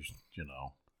pictures because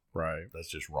Right. that's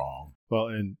just wrong. Well,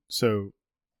 and so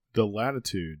the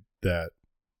latitude that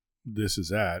this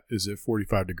is at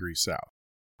 45 degrees south.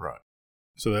 Right.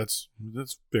 So that's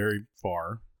very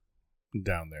far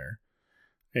down there,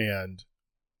 and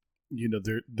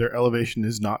their elevation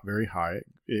is not very high.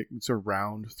 It's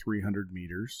around 300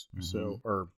 meters,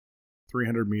 or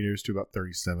 300 meters to about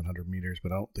 3,700 meters.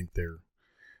 But I don't think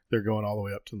they're going all the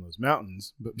way up to those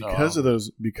mountains. But because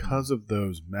of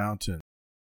those mountains,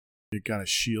 it kind of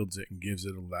shields it and gives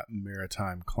it that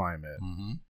maritime climate,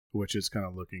 which is kind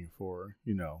of looking for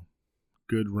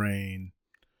good rain,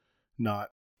 not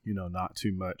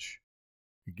too much.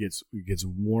 It gets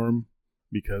warm.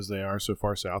 Because they are so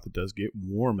far south, it does get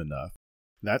warm enough.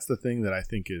 That's the thing that I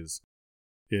think is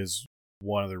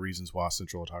one of the reasons why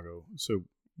Central Otago. So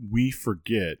we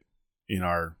forget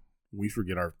our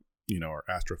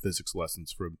astrophysics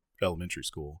lessons from elementary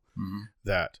school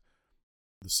that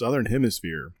the southern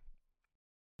hemisphere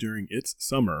during its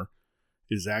summer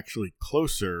is actually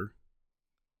closer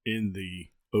in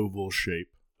the oval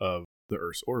shape of the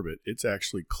Earth's orbit. It's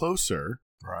actually closer,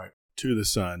 right, to the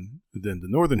sun than the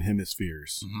northern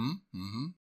hemisphere's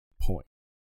point.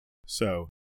 So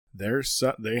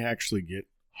they actually get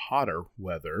hotter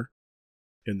weather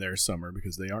in their summer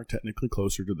because they are technically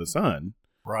closer to the sun,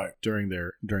 right, during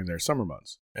their summer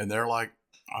months. And they're like,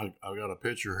 I've got a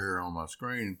picture here on my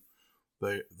screen.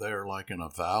 They're like in a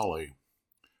valley,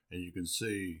 and you can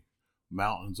see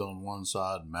mountains on one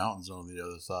side, mountains on the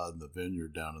other side, and the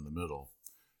vineyard down in the middle.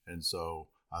 And so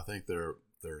I think they're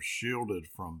shielded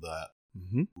from that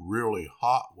really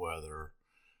hot weather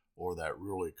or that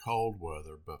really cold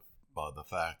weather, but by the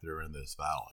fact they're in this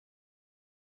valley.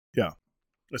 Yeah,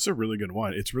 it's a really good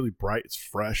wine. It's really bright. It's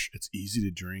fresh. It's easy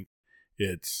to drink.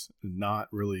 It's not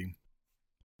really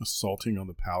assaulting on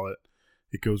the palate.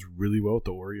 It goes really well with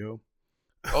the Oreo.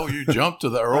 Oh, you jumped to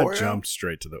the Oreo? I jumped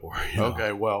straight to the Oreo.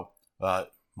 Okay, well,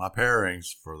 my pairings,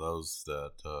 for those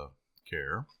that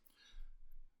care,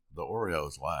 the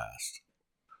Oreos last.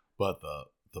 But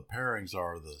the pairings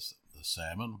are the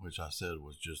salmon, which I said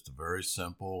was just a very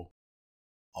simple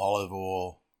olive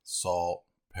oil, salt,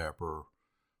 pepper,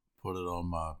 put it on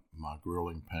my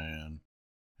grilling pan,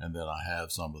 and then I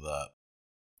have some of that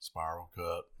spiral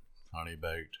cut, honey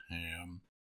baked ham.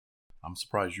 I'm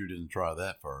surprised you didn't try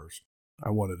that first.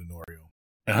 I wanted an Oreo.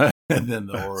 And then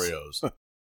the Oreos.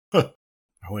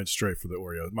 I went straight for the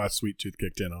Oreo. My sweet tooth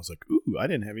kicked in. I was like, ooh, I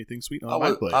didn't have anything sweet on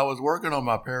my plate. I was working on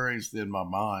my pairings in my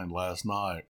mind last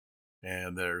night,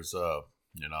 and there's, I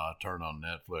turned on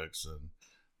Netflix, and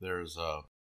there's a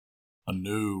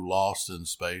new Lost in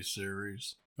Space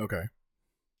series. Okay.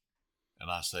 And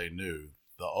I say new.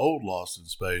 The old Lost in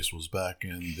Space was back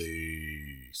in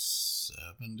the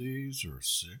 70s or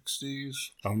 60s.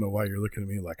 I don't know why you're looking at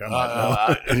me like I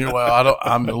might know.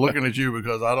 I'm looking at you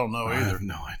because I don't know either. I have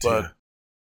no idea. But,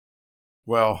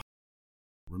 well,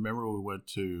 remember we went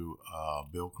to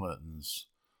Bill Clinton's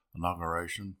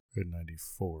inauguration? In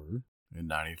 94. In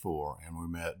 94. And we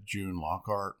met June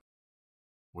Lockhart.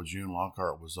 Well, June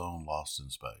Lockhart was on Lost in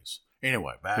Space.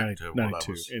 Anyway, back to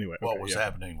what was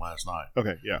happening last night.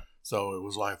 Okay, yeah. So it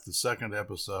was like the second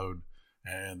episode,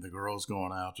 and the girl's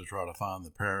going out to try to find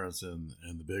the parents in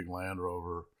the big Land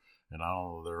Rover, and I don't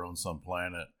know, they're on some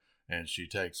planet, and she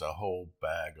takes a whole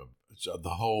bag of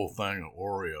the whole thing of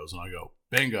Oreos, and I go,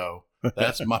 bingo,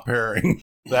 that's my pairing.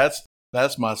 That's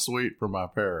my sweet for my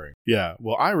pairing. Yeah,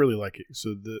 well, I really like it.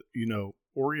 So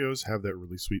Oreos have that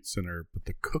really sweet center, but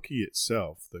the cookie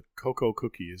itself, the cocoa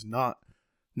cookie, is not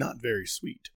very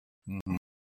sweet. Mm-hmm.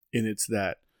 And it's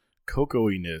that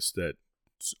cocoa-iness, that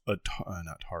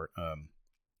not tart,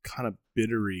 kind of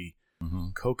bittery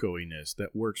cocoa-iness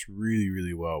that works really,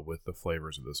 really well with the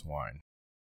flavors of this wine.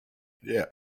 Yeah.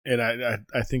 And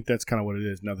I think that's kind of what it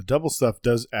is. Now, the double stuff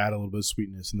does add a little bit of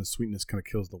sweetness, and the sweetness kind of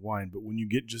kills the wine. But when you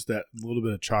get just that little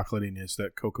bit of chocolatiness,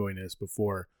 that cocoa-iness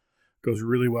before, goes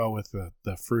really well with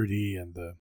the fruity and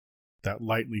that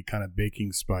lightly kind of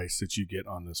baking spice that you get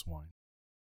on this wine.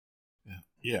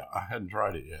 Yeah, I hadn't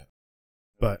tried it yet.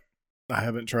 But I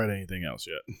haven't tried anything else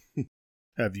yet.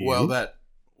 Have you? Well,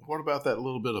 what about that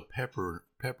little bit of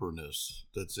pepperness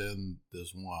that's in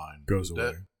this wine? Goes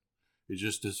away. It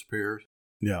just disappears?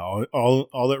 Yeah,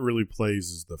 all that really plays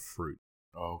is the fruit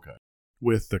Oh, okay.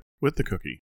 with the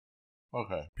cookie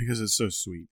Okay. because it's so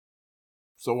sweet.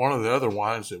 So one of the other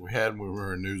wines that we had when we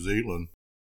were in New Zealand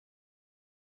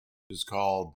is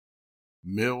called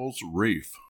Mills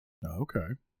Reef. Oh,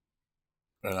 okay.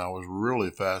 And I was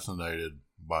really fascinated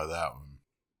by that one.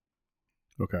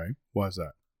 Okay. Why is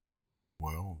that?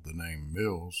 Well, the name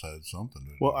Mills had something to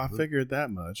do Well, I with it. figured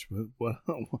that much, but what?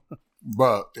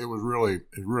 But it was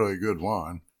really good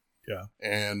wine. Yeah.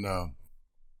 And,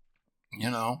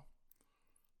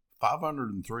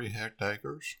 503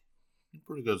 hectares.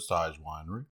 Pretty good sized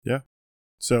winery. Yeah.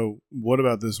 So, what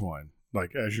about this wine?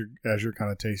 Like, as you're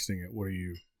kind of tasting it, what are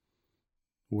you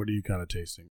kind of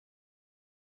tasting?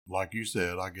 Like you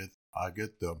said, I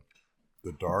get the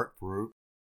dark fruit.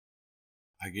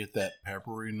 I get that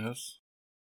pepperiness.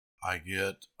 I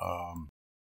get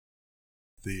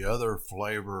the other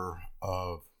flavor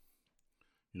of,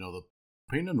 the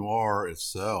Pinot Noir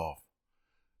itself.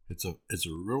 It's a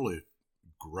really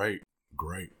great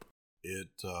grape. It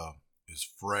is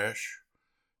fresh.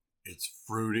 It's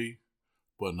fruity,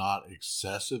 but not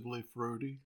excessively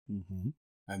fruity. Mm-hmm.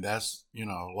 And that's, a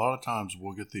lot of times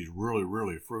we'll get these really,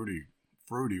 really fruity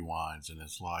wines, and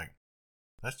it's like,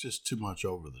 that's just too much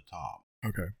over the top.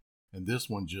 Okay. And this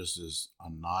one just is a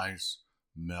nice,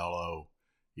 mellow,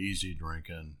 easy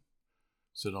drinking.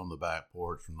 Sit on the back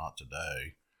porch, not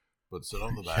today, but sit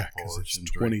on the back porch it's and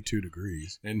 22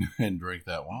 degrees and drink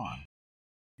that wine.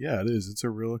 Yeah, it is. It's a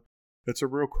real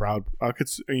crowd. I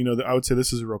would say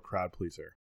this is a real crowd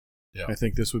pleaser. Yeah. I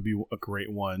think this would be a great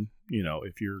one.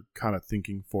 If you're kind of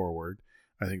thinking forward,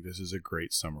 I think this is a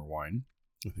great summer wine.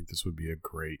 I think this would be a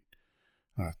great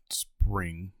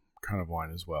spring kind of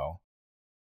wine as well.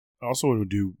 Also, it would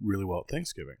do really well at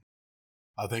Thanksgiving.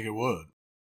 I think it would.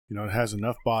 It has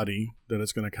enough body that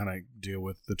it's going to kind of deal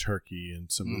with the turkey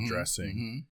and some of the dressing.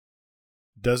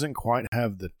 Mm-hmm. Doesn't quite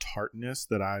have the tartness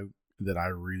that I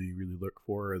really, really look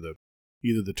for, or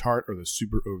either the tart or the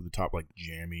super over the top, like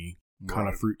jammy kind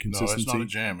of fruit consistency. No, it's not a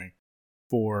jammy.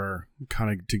 For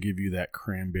kind of to give you that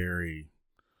cranberry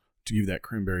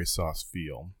sauce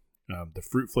feel. The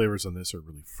fruit flavors on this are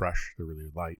really fresh. They're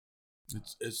really light.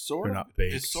 It's sort they're of not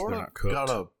baked. It's sort they're of not cooked. got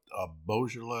a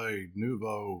Beaujolais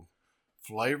Nouveau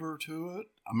flavor to it.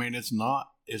 I mean, it's not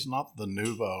the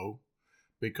Nouveau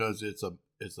because it's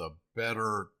a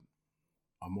better,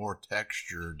 a more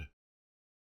textured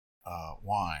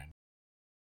wine.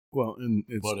 Well,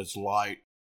 but it's light,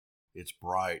 it's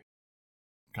bright,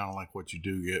 kind of like what you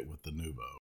do get with the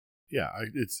Nouveau. Yeah,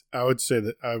 I would say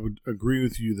that I would agree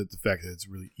with you that the fact that it's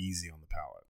really easy on the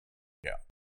palate. Yeah,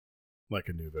 like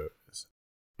a Nouveau is,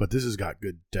 but this has got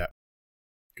good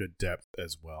depth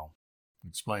as well.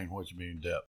 Explain what you mean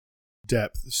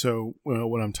depth. So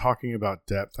when I'm talking about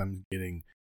depth, I'm getting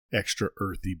extra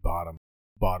earthy bottom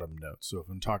notes. So if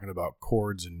I'm talking about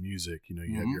chords and music,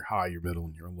 you have your high, your middle,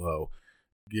 and your low.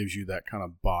 It gives you that kind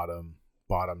of bottom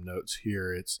notes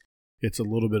here. It's a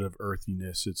little bit of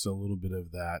earthiness. It's a little bit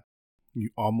of that.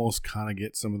 You almost kind of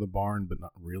get some of the barn, but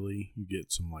not really. You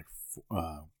get some like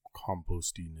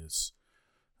compostiness,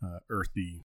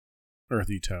 earthy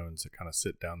tones that kind of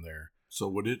sit down there. So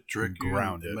would it trick you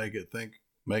ground and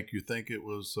make you think it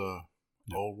was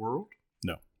Old World?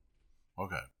 No.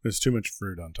 Okay. There's too much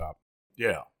fruit on top.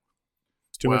 Yeah.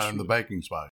 It's too much. And the baking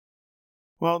spice.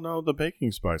 Well, no, the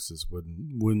baking spices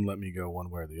wouldn't let me go one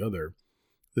way or the other.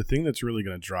 The thing that's really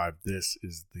going to drive this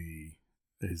is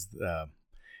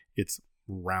it's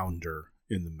rounder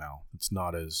in the mouth. It's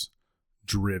not as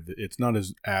driven. It's not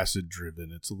as acid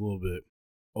driven. It's a little bit.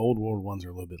 Old World ones are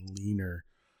a little bit leaner,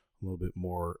 a little bit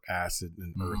more acid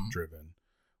and earth driven.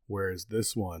 Whereas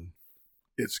this one,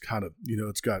 it's kind of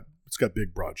it's got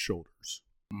big broad shoulders,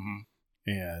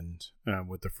 and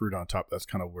with the fruit on top, that's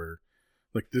kind of where,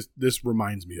 like this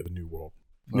reminds me of a New World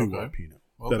Pinot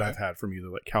that I've had from either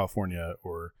like California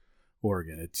or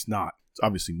Oregon. It's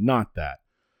obviously not that,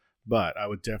 but I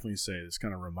would definitely say this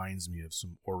kind of reminds me of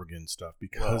some Oregon stuff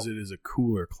because it is a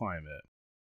cooler climate,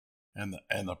 and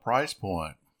the price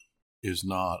point is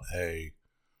not a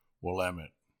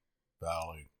Willamette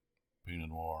Valley Pinot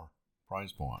Noir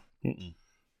price point. Mm-mm.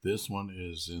 This one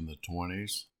is in the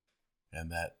 20s,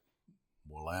 and that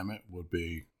Willamette would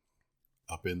be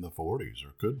up in the 40s,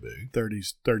 or could be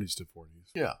 30s to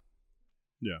 40s. Yeah.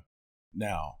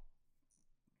 Now,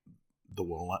 the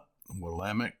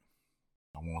Willamette,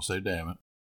 I want to say, damn it,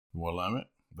 Willamette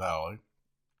Valley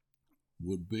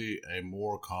would be a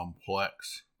more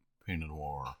complex Pinot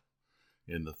Noir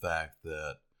in the fact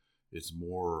that it's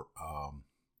more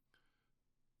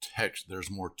there's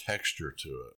more texture to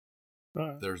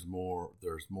it. There's more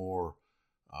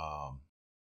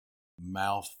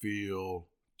mouthfeel,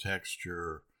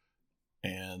 texture,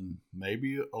 and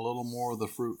maybe a little more of the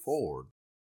fruit forward.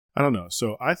 I don't know.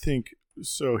 So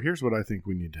here's what I think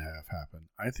we need to have happen.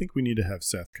 I think we need to have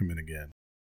Seth come in again.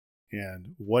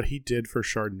 And what he did for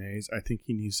Chardonnays, I think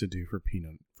he needs to do for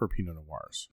Pinot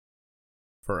Noirs.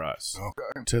 For us.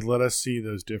 Okay. To let us see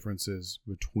those differences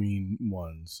between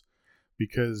ones.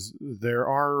 Because there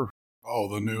are...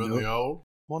 Oh, the new and the old?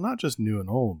 Well, not just new and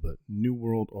old, but New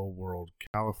World, Old World,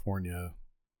 California,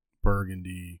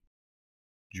 Burgundy,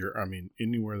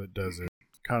 anywhere that does it.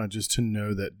 Kind of just to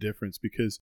know that difference.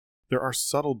 Because there are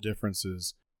subtle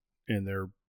differences, and there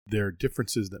are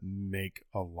differences that make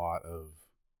a lot of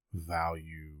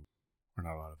value, or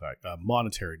not a lot of value,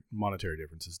 monetary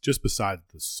differences, just besides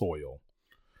the soil,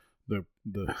 the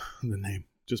name,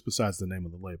 just besides the name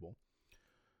of the label.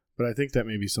 But I think that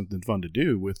may be something fun to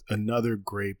do with another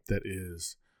grape that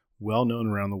is well known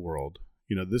around the world.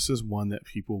 You know, this is one that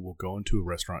people will go into a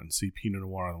restaurant and see Pinot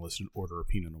Noir on the list and order a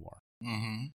Pinot Noir.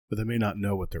 Mm-hmm. But they may not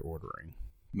know what they're ordering.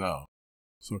 No.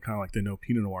 So kind of like they know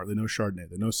Pinot Noir, they know Chardonnay,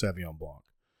 they know Sauvignon Blanc.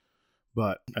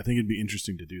 But I think it'd be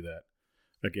interesting to do that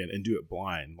again and do it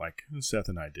blind like Seth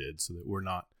and I did, so that we're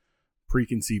not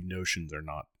preconceived notions are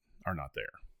not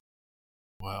there.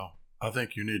 Well, I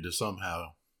think you need to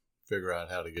somehow figure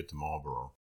out how to get to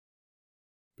Marlborough,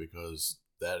 because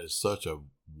that is such a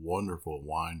wonderful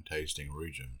wine tasting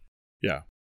region. Yeah.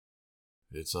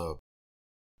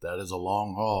 That is a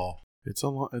long haul. It's a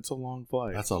long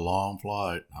flight. That's a long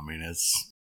flight. I mean,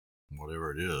 it's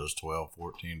whatever it is, 12,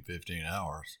 14, 15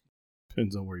 hours.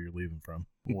 Depends on where you're leaving from.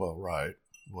 Well, right.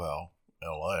 Well,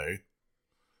 LA.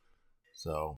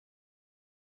 So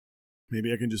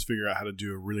maybe I can just figure out how to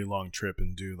do a really long trip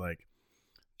and do like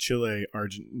Chile,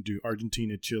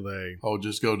 Argentina, Chile. Oh,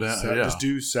 just go down. Yeah. Just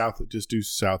do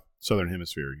southern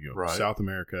hemisphere. Right. South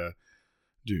America.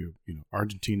 Do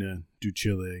Argentina, do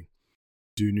Chile,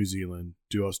 do New Zealand,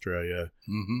 do Australia,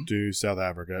 do South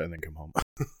Africa, and then come home.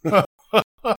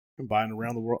 I'm buying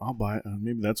around the world. I'll buy.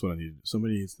 Maybe that's what I need.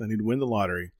 I need to win the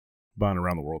lottery. Buy an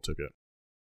around the world ticket.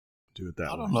 Do it that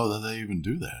way. I don't know that they even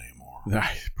do that anymore.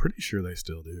 I'm pretty sure they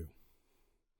still do.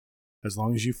 As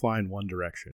long as you fly in one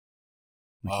direction.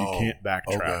 You can't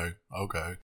backtrack.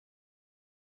 Okay.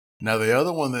 Now, the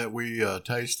other one that we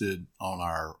tasted on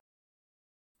our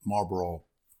Marlborough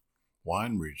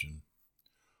wine region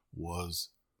was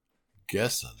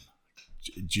Giesen.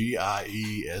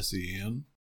 Giesen.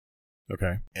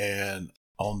 Okay. And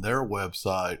on their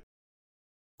website,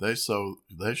 they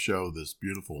show this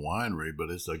beautiful winery,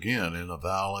 but it's, again, in a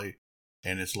valley,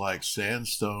 and it's like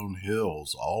sandstone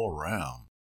hills all around.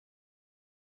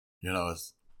 You know,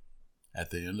 it's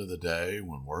at the end of the day,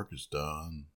 when work is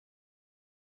done,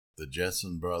 the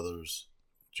Getson brothers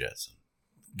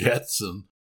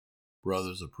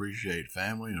appreciate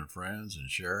family and friends and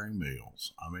sharing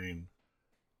meals. I mean,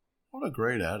 what a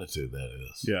great attitude that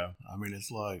is. Yeah. I mean,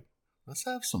 it's like, let's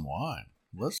have some wine.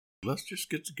 Let's just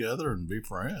get together and be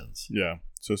friends. Yeah.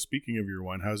 So speaking of your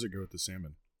wine, how's it go with the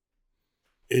salmon?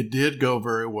 It did go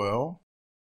very well.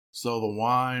 So the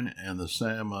wine and the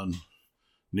salmon,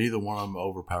 neither one of them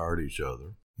overpowered each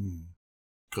other.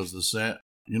 Because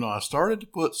I started to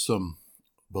put some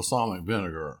balsamic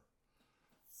vinegar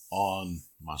on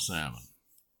my salmon.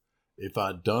 If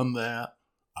I'd done that,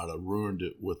 I'd have ruined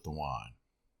it with the wine.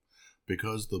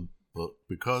 Because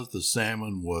the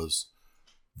salmon was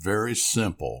very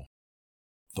simple,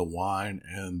 the wine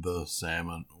and the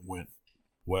salmon went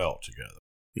well together.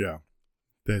 Yeah.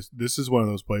 This is one of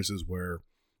those places where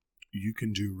you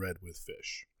can do red with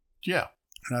fish. Yeah.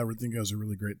 And I would think that was a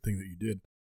really great thing that you did.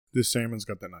 This salmon's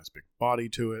got that nice big body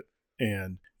to it.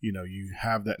 And, you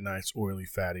have that nice oily,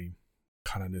 fatty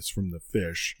kindness from the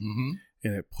fish. Mm-hmm.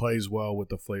 And it plays well with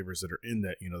the flavors that are in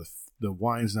that. The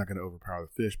wine's not going to overpower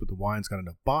the fish, but the wine's got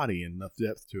enough body and enough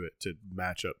depth to it to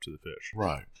match up to the fish.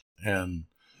 Right. And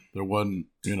there wasn't,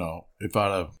 if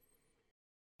I'd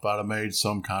have made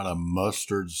some kind of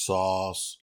mustard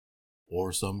sauce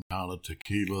or some kind of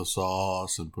tequila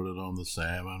sauce and put it on the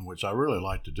salmon, which I really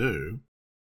like to do,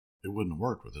 it wouldn't have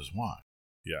worked with this wine.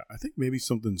 Yeah, I think maybe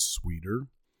something sweeter.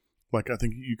 Like I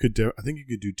think you could do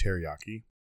teriyaki.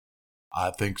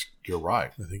 I think you're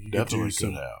right. I think you definitely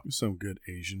could do some good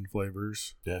Asian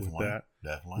flavors with that.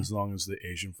 Definitely. As long as the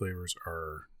Asian flavors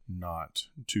are not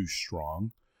too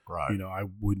strong. Right. I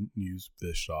wouldn't use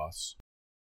fish sauce.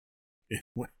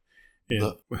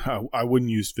 I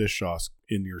wouldn't use fish sauce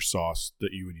in your sauce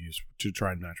that you would use to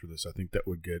try and match with this. I think that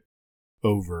would get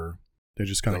over. They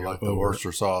just kind of like the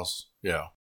oyster sauce. Yeah.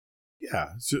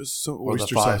 Yeah. So or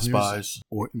oyster the five sauce, spice,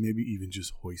 or maybe even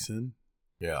just hoisin.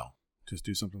 Yeah. Just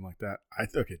do something like that.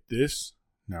 This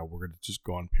Now we're going to just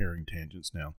go on pairing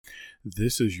tangents now.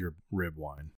 This is your rib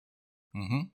wine.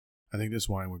 Mm-hmm. I think this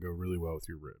wine would go really well with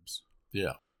your ribs.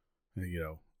 Yeah. And,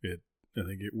 I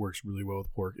think it works really well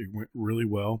with pork. It went really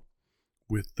well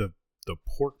with the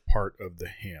pork part of the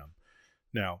ham.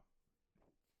 Now,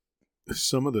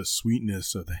 some of the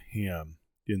sweetness of the ham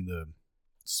in the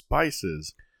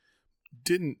spices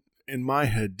didn't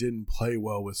play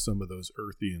well with some of those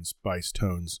earthy and spice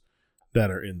tones that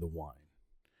are in the wine.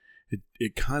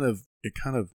 It kind of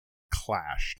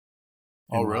clashed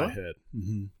in my head.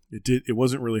 Mm-hmm. It did. It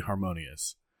wasn't really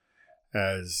harmonious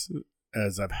as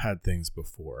I've had things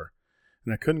before,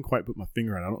 and I couldn't quite put my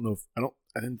finger on it.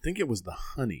 I didn't think it was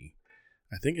the honey.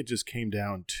 I think it just came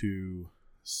down to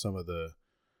some of the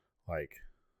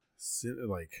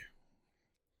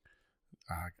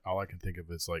all I can think of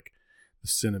is like the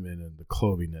cinnamon and the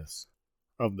cloviness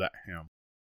of that ham.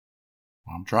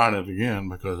 I'm trying it again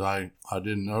because I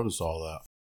didn't notice all that.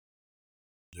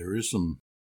 There's some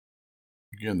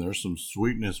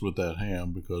sweetness with that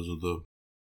ham because of the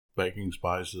baking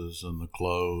spices and the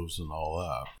cloves and all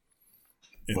that.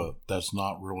 But that's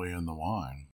not really in the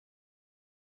wine.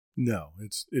 No,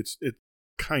 it's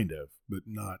kind of, but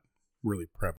not really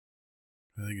prevalent.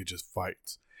 I think it just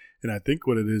fights. And I think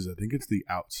what it is, I think it's the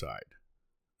outside.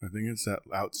 I think it's that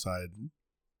outside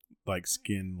like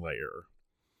skin layer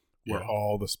where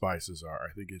all the spices are.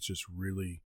 I think it's just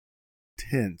really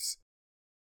tense.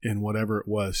 And whatever it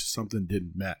was, something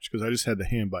didn't match. Because I just had the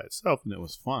ham by itself and it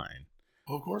was fine.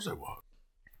 Well, of course it was.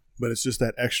 But it's just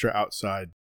that extra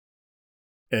outside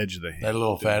edge of the ham. That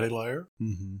little fatty layer?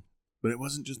 Mm-hmm. But it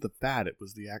wasn't just the fat. It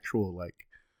was the actual, like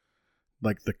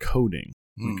the coating.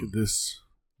 Like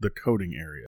the coating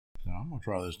area. Now, I'm going to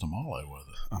try this tamale with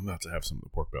it. I'm about to have some of the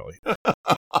pork belly.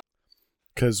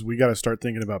 Because we got to start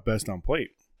thinking about best on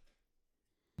plate.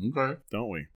 Okay. Don't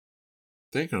we?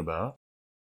 Thinking about it.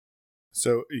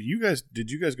 So, did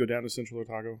you guys go down to Central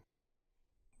Otago?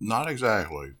 Not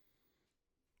exactly.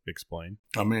 Explain.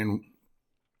 I mean,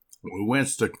 we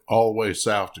went all the way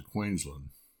south to Queensland,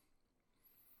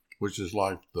 which is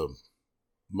like the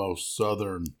most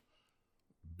southern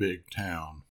big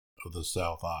town of the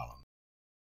South Island.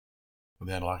 And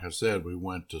then, like I said, we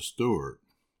went to Stewart,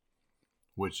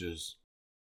 which is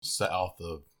south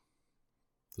of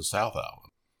the South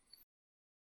Island.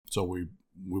 So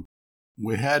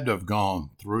we had to have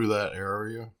gone through that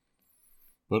area.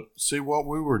 But see, what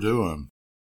we were doing,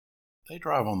 they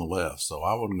drive on the left, so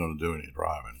I wasn't going to do any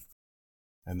driving.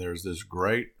 And there's this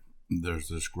great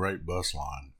bus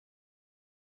line.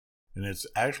 And it's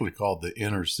actually called the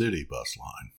Inner City Bus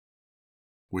Line,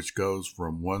 which goes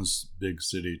from one big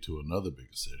city to another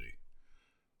big city.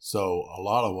 So a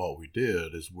lot of what we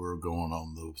did is we're going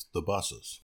on the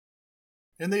buses.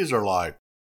 And these are like,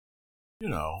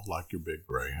 like your big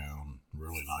Greyhound,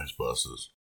 really nice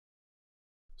buses.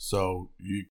 So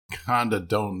you kind of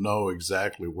don't know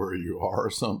exactly where you are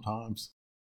sometimes.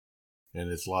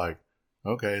 And it's like,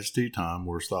 okay, it's tea time.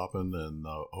 We're stopping. And,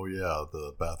 oh, yeah,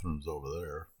 the bathroom's over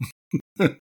there.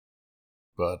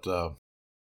 But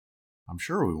I'm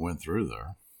sure we went through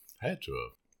there. Had to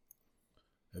have.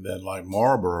 And then like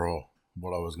Marlboro,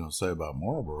 what I was going to say about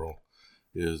Marlboro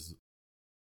is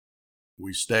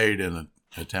we stayed in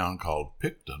a town called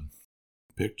Picton.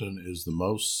 Picton is the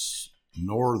most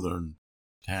northern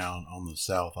town on the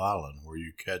South Island where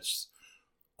you catch,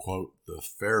 quote, the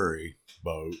ferry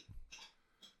boat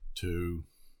to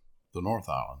the North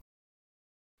Island.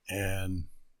 And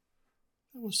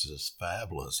it was this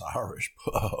fabulous Irish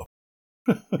pub.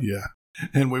 Yeah.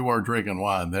 And we weren't drinking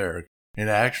wine there. And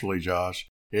actually, Josh,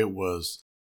 it was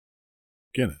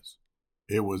Guinness.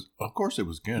 Of course it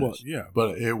was Guinness. Well, yeah.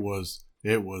 But it was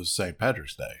St.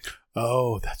 Patrick's Day.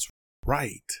 Oh, that's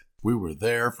right. We were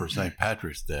there for St.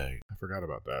 Patrick's Day. I forgot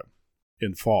about that.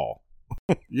 In fall.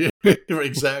 Yeah,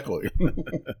 exactly.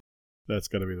 That's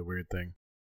got to be the weird thing.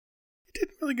 It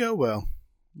didn't really go well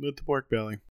with the pork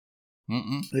belly.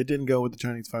 Mm-mm. It didn't go with the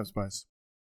Chinese 5 spice.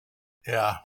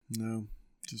 Yeah. No,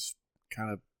 just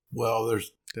kind of. Well,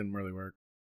 didn't really work.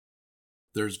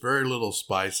 There's very little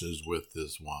spices with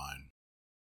this wine.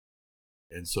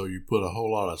 And so you put a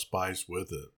whole lot of spice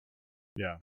with it.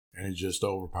 Yeah. And it just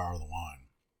overpowers the wine.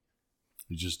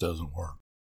 It just doesn't work.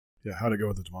 Yeah, how'd it go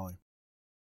with the tamale?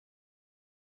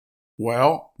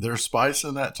 Well, there's spice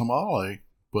in that tamale,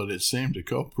 but it seemed to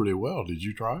go pretty well. Did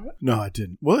you try it? No, I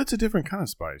didn't. Well, it's a different kind of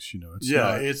spice,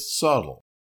 It's subtle.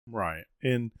 Right.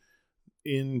 And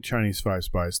in Chinese 5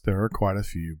 spice, there are quite a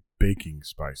few baking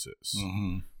spices.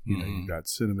 Mm-hmm. You've got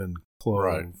cinnamon,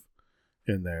 clove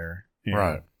in there. And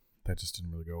right. that just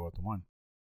didn't really go with the wine.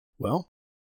 Well,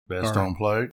 Best All on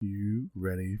plate? You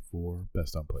ready for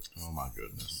best on plate? Oh, my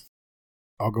goodness.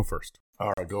 I'll go first.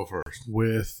 All right, go first.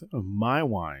 With my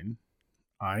wine,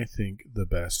 I think the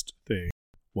best thing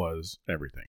was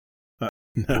everything.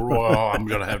 Well, I'm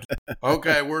going to have to.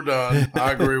 Okay, we're done.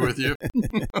 I agree with you.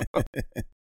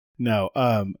 No,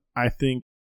 I think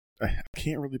I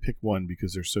can't really pick one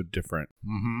because they're so different.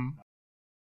 Mm-hmm.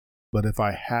 But if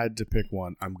I had to pick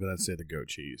one, I'm going to say the goat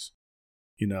cheese.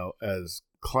 You know, as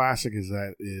classic as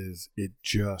that is, it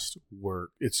just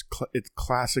works. It's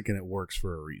classic and it works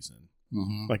for a reason.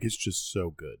 Mm-hmm. Like, it's just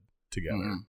so good together.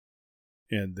 Mm-hmm.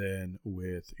 And then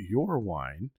with your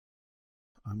wine,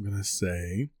 I'm going to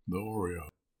say The Oreo.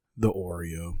 the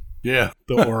Oreo. Yeah.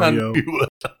 The Oreo. I knew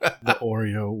it. The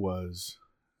Oreo was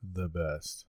the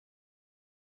best.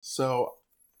 So,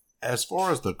 as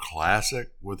far as the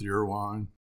classic with your wine,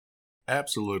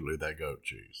 absolutely that goat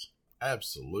cheese.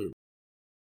 Absolutely.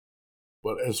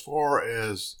 But as far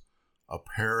as a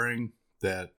pairing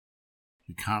that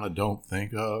you kind of don't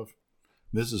think of,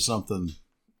 this is something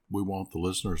we want the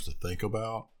listeners to think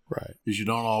about. Right. Is you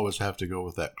don't always have to go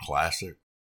with that classic.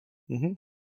 Mm-hmm.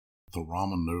 The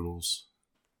ramen noodles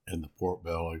and the pork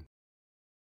belly.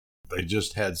 They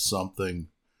just had something.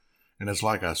 And it's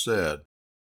like I said,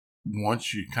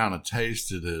 once you kind of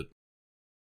tasted it,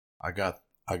 I got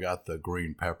the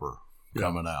green pepper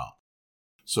coming out.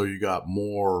 So you got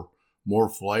more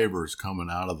flavors coming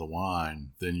out of the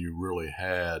wine than you really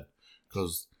had,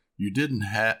 because I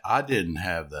didn't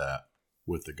have that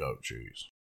with the goat cheese.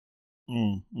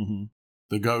 Mm-hmm.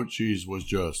 The goat cheese was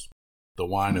just the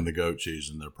wine and the goat cheese,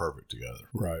 and they're perfect together.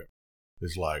 Right.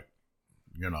 It's like,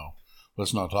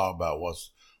 let's not talk about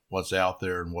what's out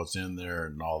there and what's in there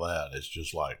and all that. It's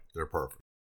just like they're perfect.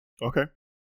 Okay.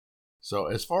 So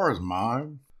as far as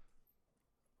mine,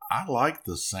 I liked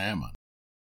the salmon.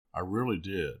 I really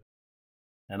did.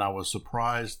 And I was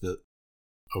surprised that,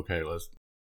 okay, let's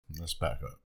back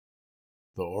up.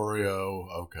 The Oreo,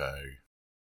 okay.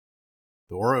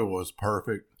 The Oreo was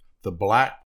perfect.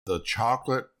 The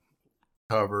chocolate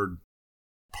covered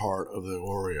part of the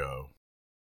Oreo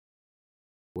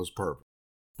was perfect.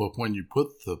 But when you put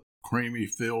the creamy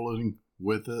filling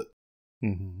with it,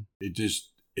 Mm-hmm. it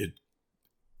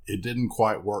didn't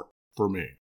quite work for me.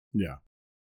 Yeah.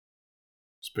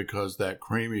 It's because that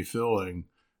creamy filling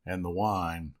and the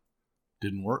wine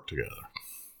didn't work together.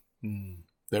 Mm.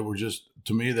 They were just,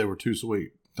 to me, they were too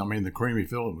sweet. I mean, the creamy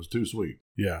filling was too sweet.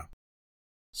 Yeah.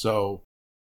 So,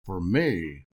 for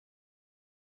me,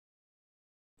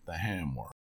 the ham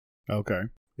worked. Okay.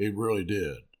 It really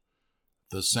did.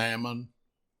 The salmon,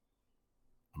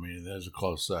 I mean, there's a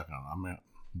close second. I mean,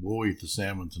 we'll eat the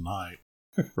salmon tonight.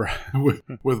 Right. with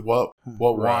what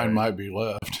Right. wine might be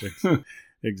left.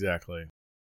 Exactly.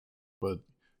 But,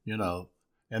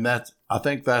 and I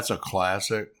think that's a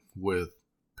classic with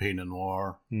Pinot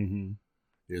Noir, Mm-hmm.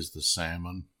 is the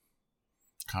salmon.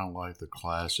 Kind of like the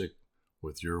classic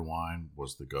with your wine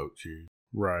was the goat cheese.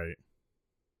 Right.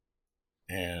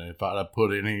 And if I'd have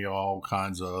put all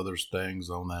kinds of other things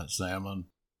on that salmon,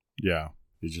 Yeah.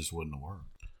 it just wouldn't have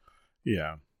worked.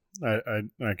 Yeah. I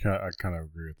kind of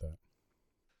agree with that.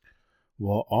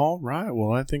 Well, all right.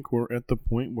 Well, I think we're at the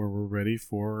point where we're ready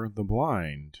for the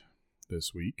blind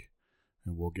this week,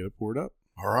 and we'll get it poured up.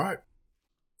 All right.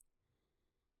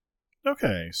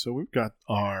 Okay, so we've got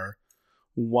our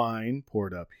wine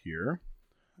poured up here,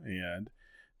 and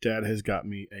Dad has got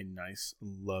me a nice,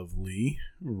 lovely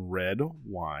red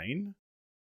wine.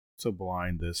 It's a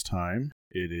blind this time.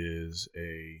 It is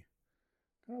a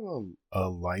kind of a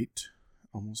light,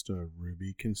 almost a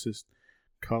ruby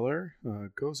color.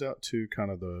 Goes out to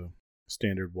kind of the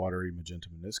standard watery magenta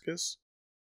meniscus.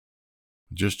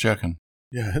 Just checking.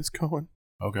 Yeah, it's going.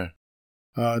 Okay.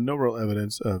 No real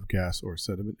evidence of gas or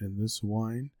sediment in this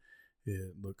wine.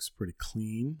 It looks pretty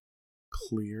clean,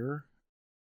 clear.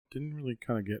 Didn't really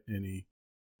kind of get any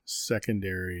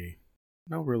secondary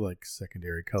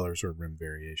colors or rim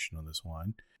variation on this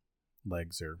wine.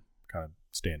 Legs are kind of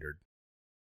standard.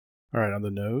 All right, on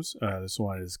the nose, this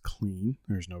wine is clean.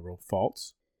 There's no real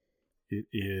faults. It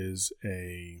is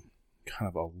a kind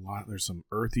of a lot. There's some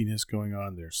earthiness going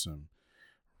on. There's some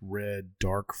red,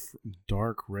 dark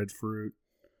red fruit,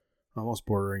 almost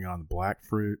bordering on black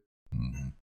fruit. Mm-hmm.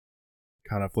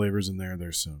 Kind of flavors in there.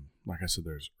 There's some, like I said,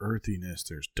 there's earthiness.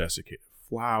 There's desiccated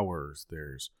flowers.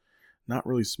 There's not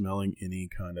really smelling any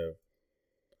kind of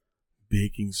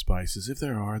baking spices. If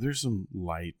there are, there's some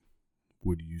light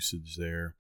wood usage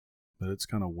there, but it's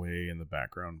kind of way in the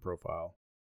background profile.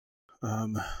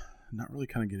 Not really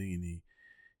kind of getting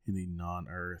any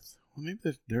non-earth. Well,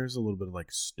 maybe there's a little bit of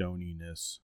like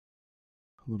stoniness.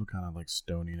 A little kind of like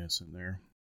stoniness in there.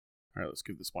 All right, let's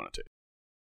give this wine a taste.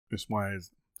 This wine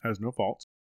has no faults.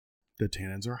 The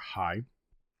tannins are high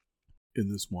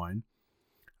in this wine.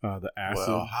 The acid.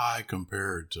 Well, high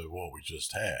compared to what we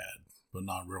just had, but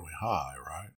not really high,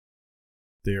 right?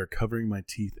 They are covering my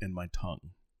teeth and my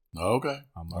tongue. Okay.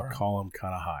 I'm going to call them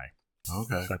kind of high.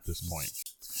 Okay. At this point.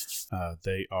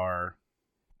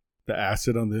 The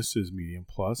acid on this is medium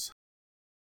plus.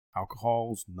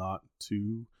 Alcohol's not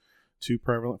too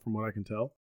prevalent from what I can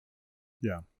tell.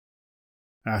 Yeah.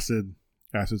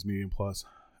 Acid's medium plus.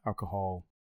 Alcohol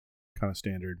kind of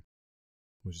standard,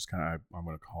 which is kind of, I'm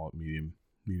going to call it medium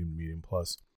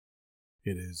plus.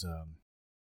 It is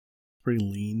pretty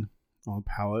lean on the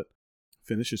palate.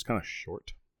 Finish is kind of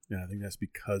short, and I think that's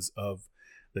because of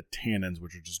the tannins,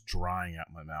 which are just drying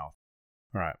out my mouth.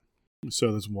 All right,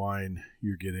 so this wine,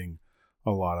 you're getting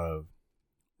a lot of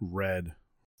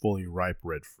fully ripe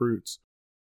red fruits.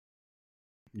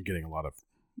 You're getting a lot of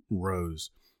rose,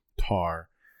 tar,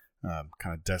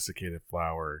 kind of desiccated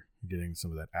flower. You're getting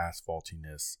some of that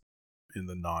asphaltiness in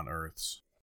the non-earths.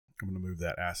 I'm going to move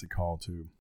that acid call to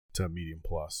medium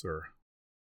plus, or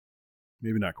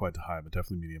maybe not quite to high, but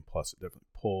definitely medium plus. It definitely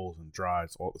pulls and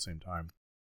dries all at the same time.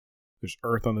 There's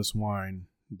earth on this wine.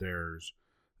 There's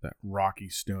that rocky,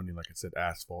 stony, like I said,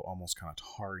 asphalt, almost kind of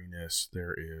tarriness.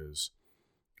 There is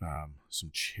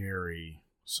some cherry,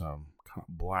 some kind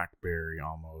of blackberry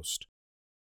almost.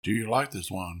 Do you like this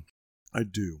wine? I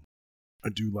do. I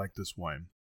do like this wine.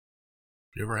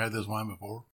 You ever had this wine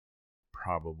before?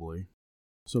 Probably.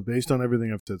 So based on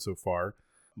everything I've said so far,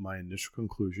 my initial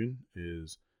conclusion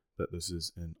is that this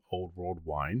is an old world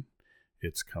wine.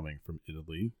 It's coming from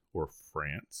Italy or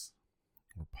France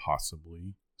or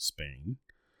possibly Spain.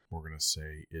 We're going to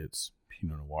say it's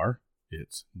Pinot Noir.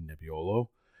 It's Nebbiolo.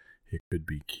 It could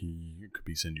be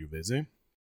Sangiovese,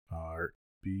 or it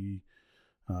could be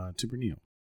Tempranillo.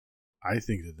 I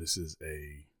think that this is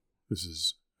a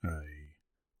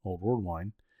old world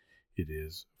wine. It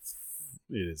is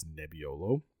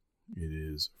Nebbiolo. It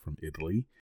is from Italy.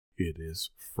 It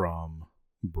is from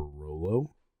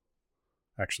Barolo.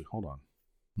 Actually, hold on.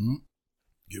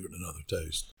 Give it another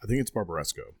taste. I think it's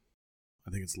Barbaresco.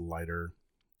 I think it's lighter.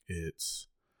 It's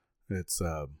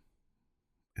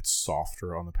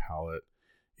softer on the palate,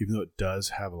 even though it does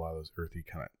have a lot of those earthy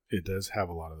it does have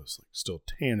a lot of those like still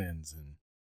tannins and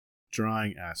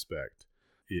drying aspect.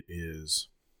 It's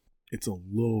a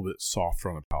little bit softer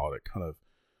on the palate. It kind of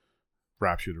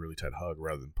wraps you in a really tight hug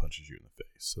rather than punches you in the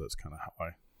face. So that's kind of how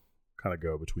I kind of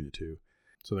go between the two.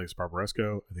 So I think it's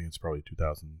Barbaresco. I think it's probably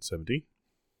 2017.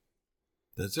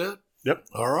 That's it? Yep.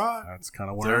 All right. That's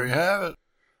kind of you have it.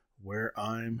 Where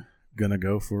I'm going to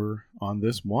go for on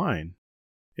this wine.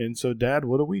 And so, Dad,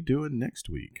 what are we doing next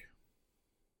week?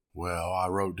 Well, I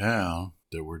wrote down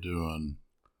that we're doing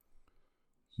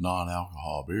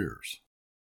non-alcohol beers.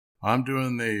 I'm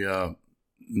doing the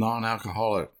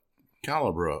non-alcoholic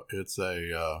Calibra. It's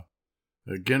a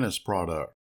Guinness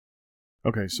product.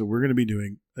 Okay, so we're going to be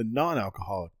doing a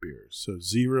non-alcoholic beers. So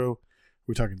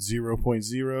we're talking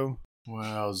 0.0?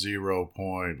 Well, 0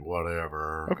 point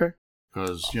whatever. Okay.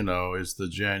 Because, it's the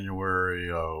January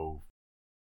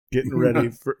getting ready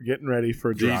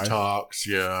for dry detox,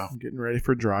 yeah. Getting ready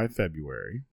for dry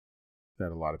February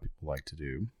that a lot of people like to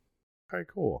do. Okay,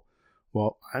 cool.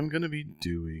 Well, I'm going to be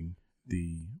doing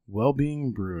the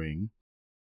Wellbeing Brewing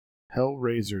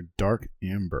Hellraiser Dark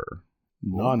Amber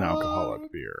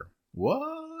non-alcoholic beer.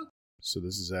 What? So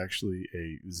this is actually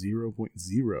a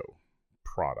 0.0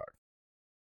 product.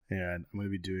 And I'm going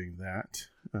to be doing that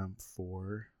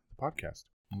for the podcast.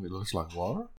 It looks like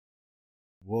water.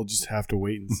 We'll just have to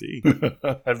wait and see.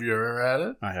 Have you ever had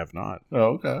it? I have not.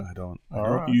 Oh, okay. I don't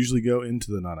usually go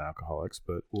into the non-alcoholics,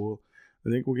 but I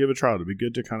think we'll give it a try. It'll be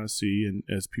good to kind of see, and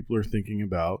as people are thinking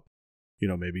about,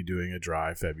 maybe doing a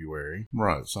dry February.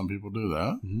 Right. Some people do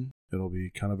that. Mm-hmm. It'll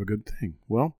be kind of a good thing.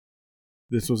 Well,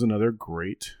 this was another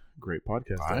great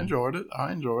podcast. I enjoyed it.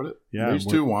 Yeah, these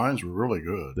two wines were really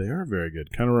good. They are very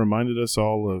good. Kind of reminded us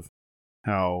all of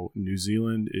how New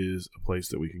Zealand is a place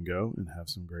that we can go and have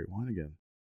some great wine again.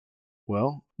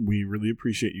 Well, we really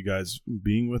appreciate you guys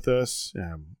being with us,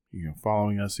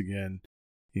 following us again.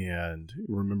 And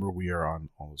remember, we are on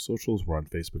all the socials. We're on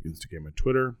Facebook, Instagram, and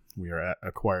Twitter. We are at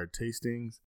Acquired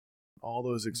Tastings, all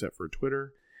those except for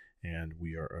Twitter. And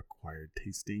we are Acquired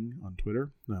Tasting on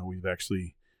Twitter. Now, we're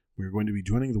going to be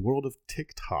joining the world of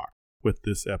TikTok with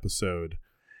this episode.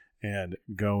 And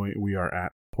we are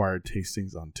at Acquired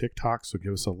Tastings on TikTok. So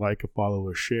give us a like, a follow,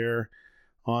 a share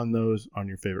on those on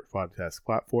your favorite podcast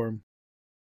platform.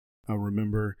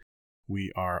 Remember,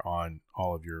 we are on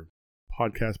all of your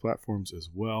podcast platforms as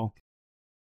well.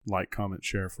 like, comment,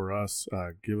 share for us.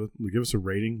 Give us a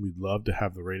rating. We'd love to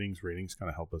have the ratings. Ratings kind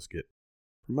of help us get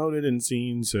promoted and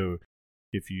seen. So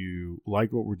if you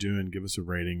like what we're doing, give us a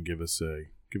rating. Give us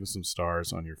some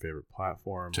stars on your favorite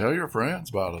platform. Tell your friends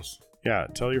about us. Yeah,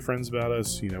 tell your friends about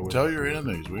us. Tell your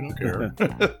enemies. We don't care.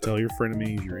 Tell your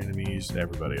frenemies, your enemies,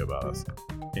 everybody about us.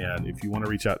 And if you want to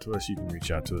reach out to us, you can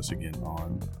reach out to us again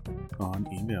on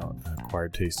email at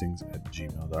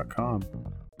acquiredtastings@gmail.com.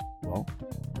 Well,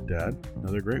 Dad,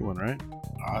 another great one, right?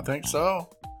 I think so.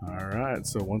 All right.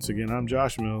 So once again, I'm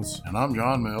Josh Mills. And I'm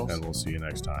John Mills. And we'll see you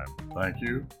next time. Thank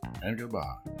you and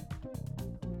goodbye.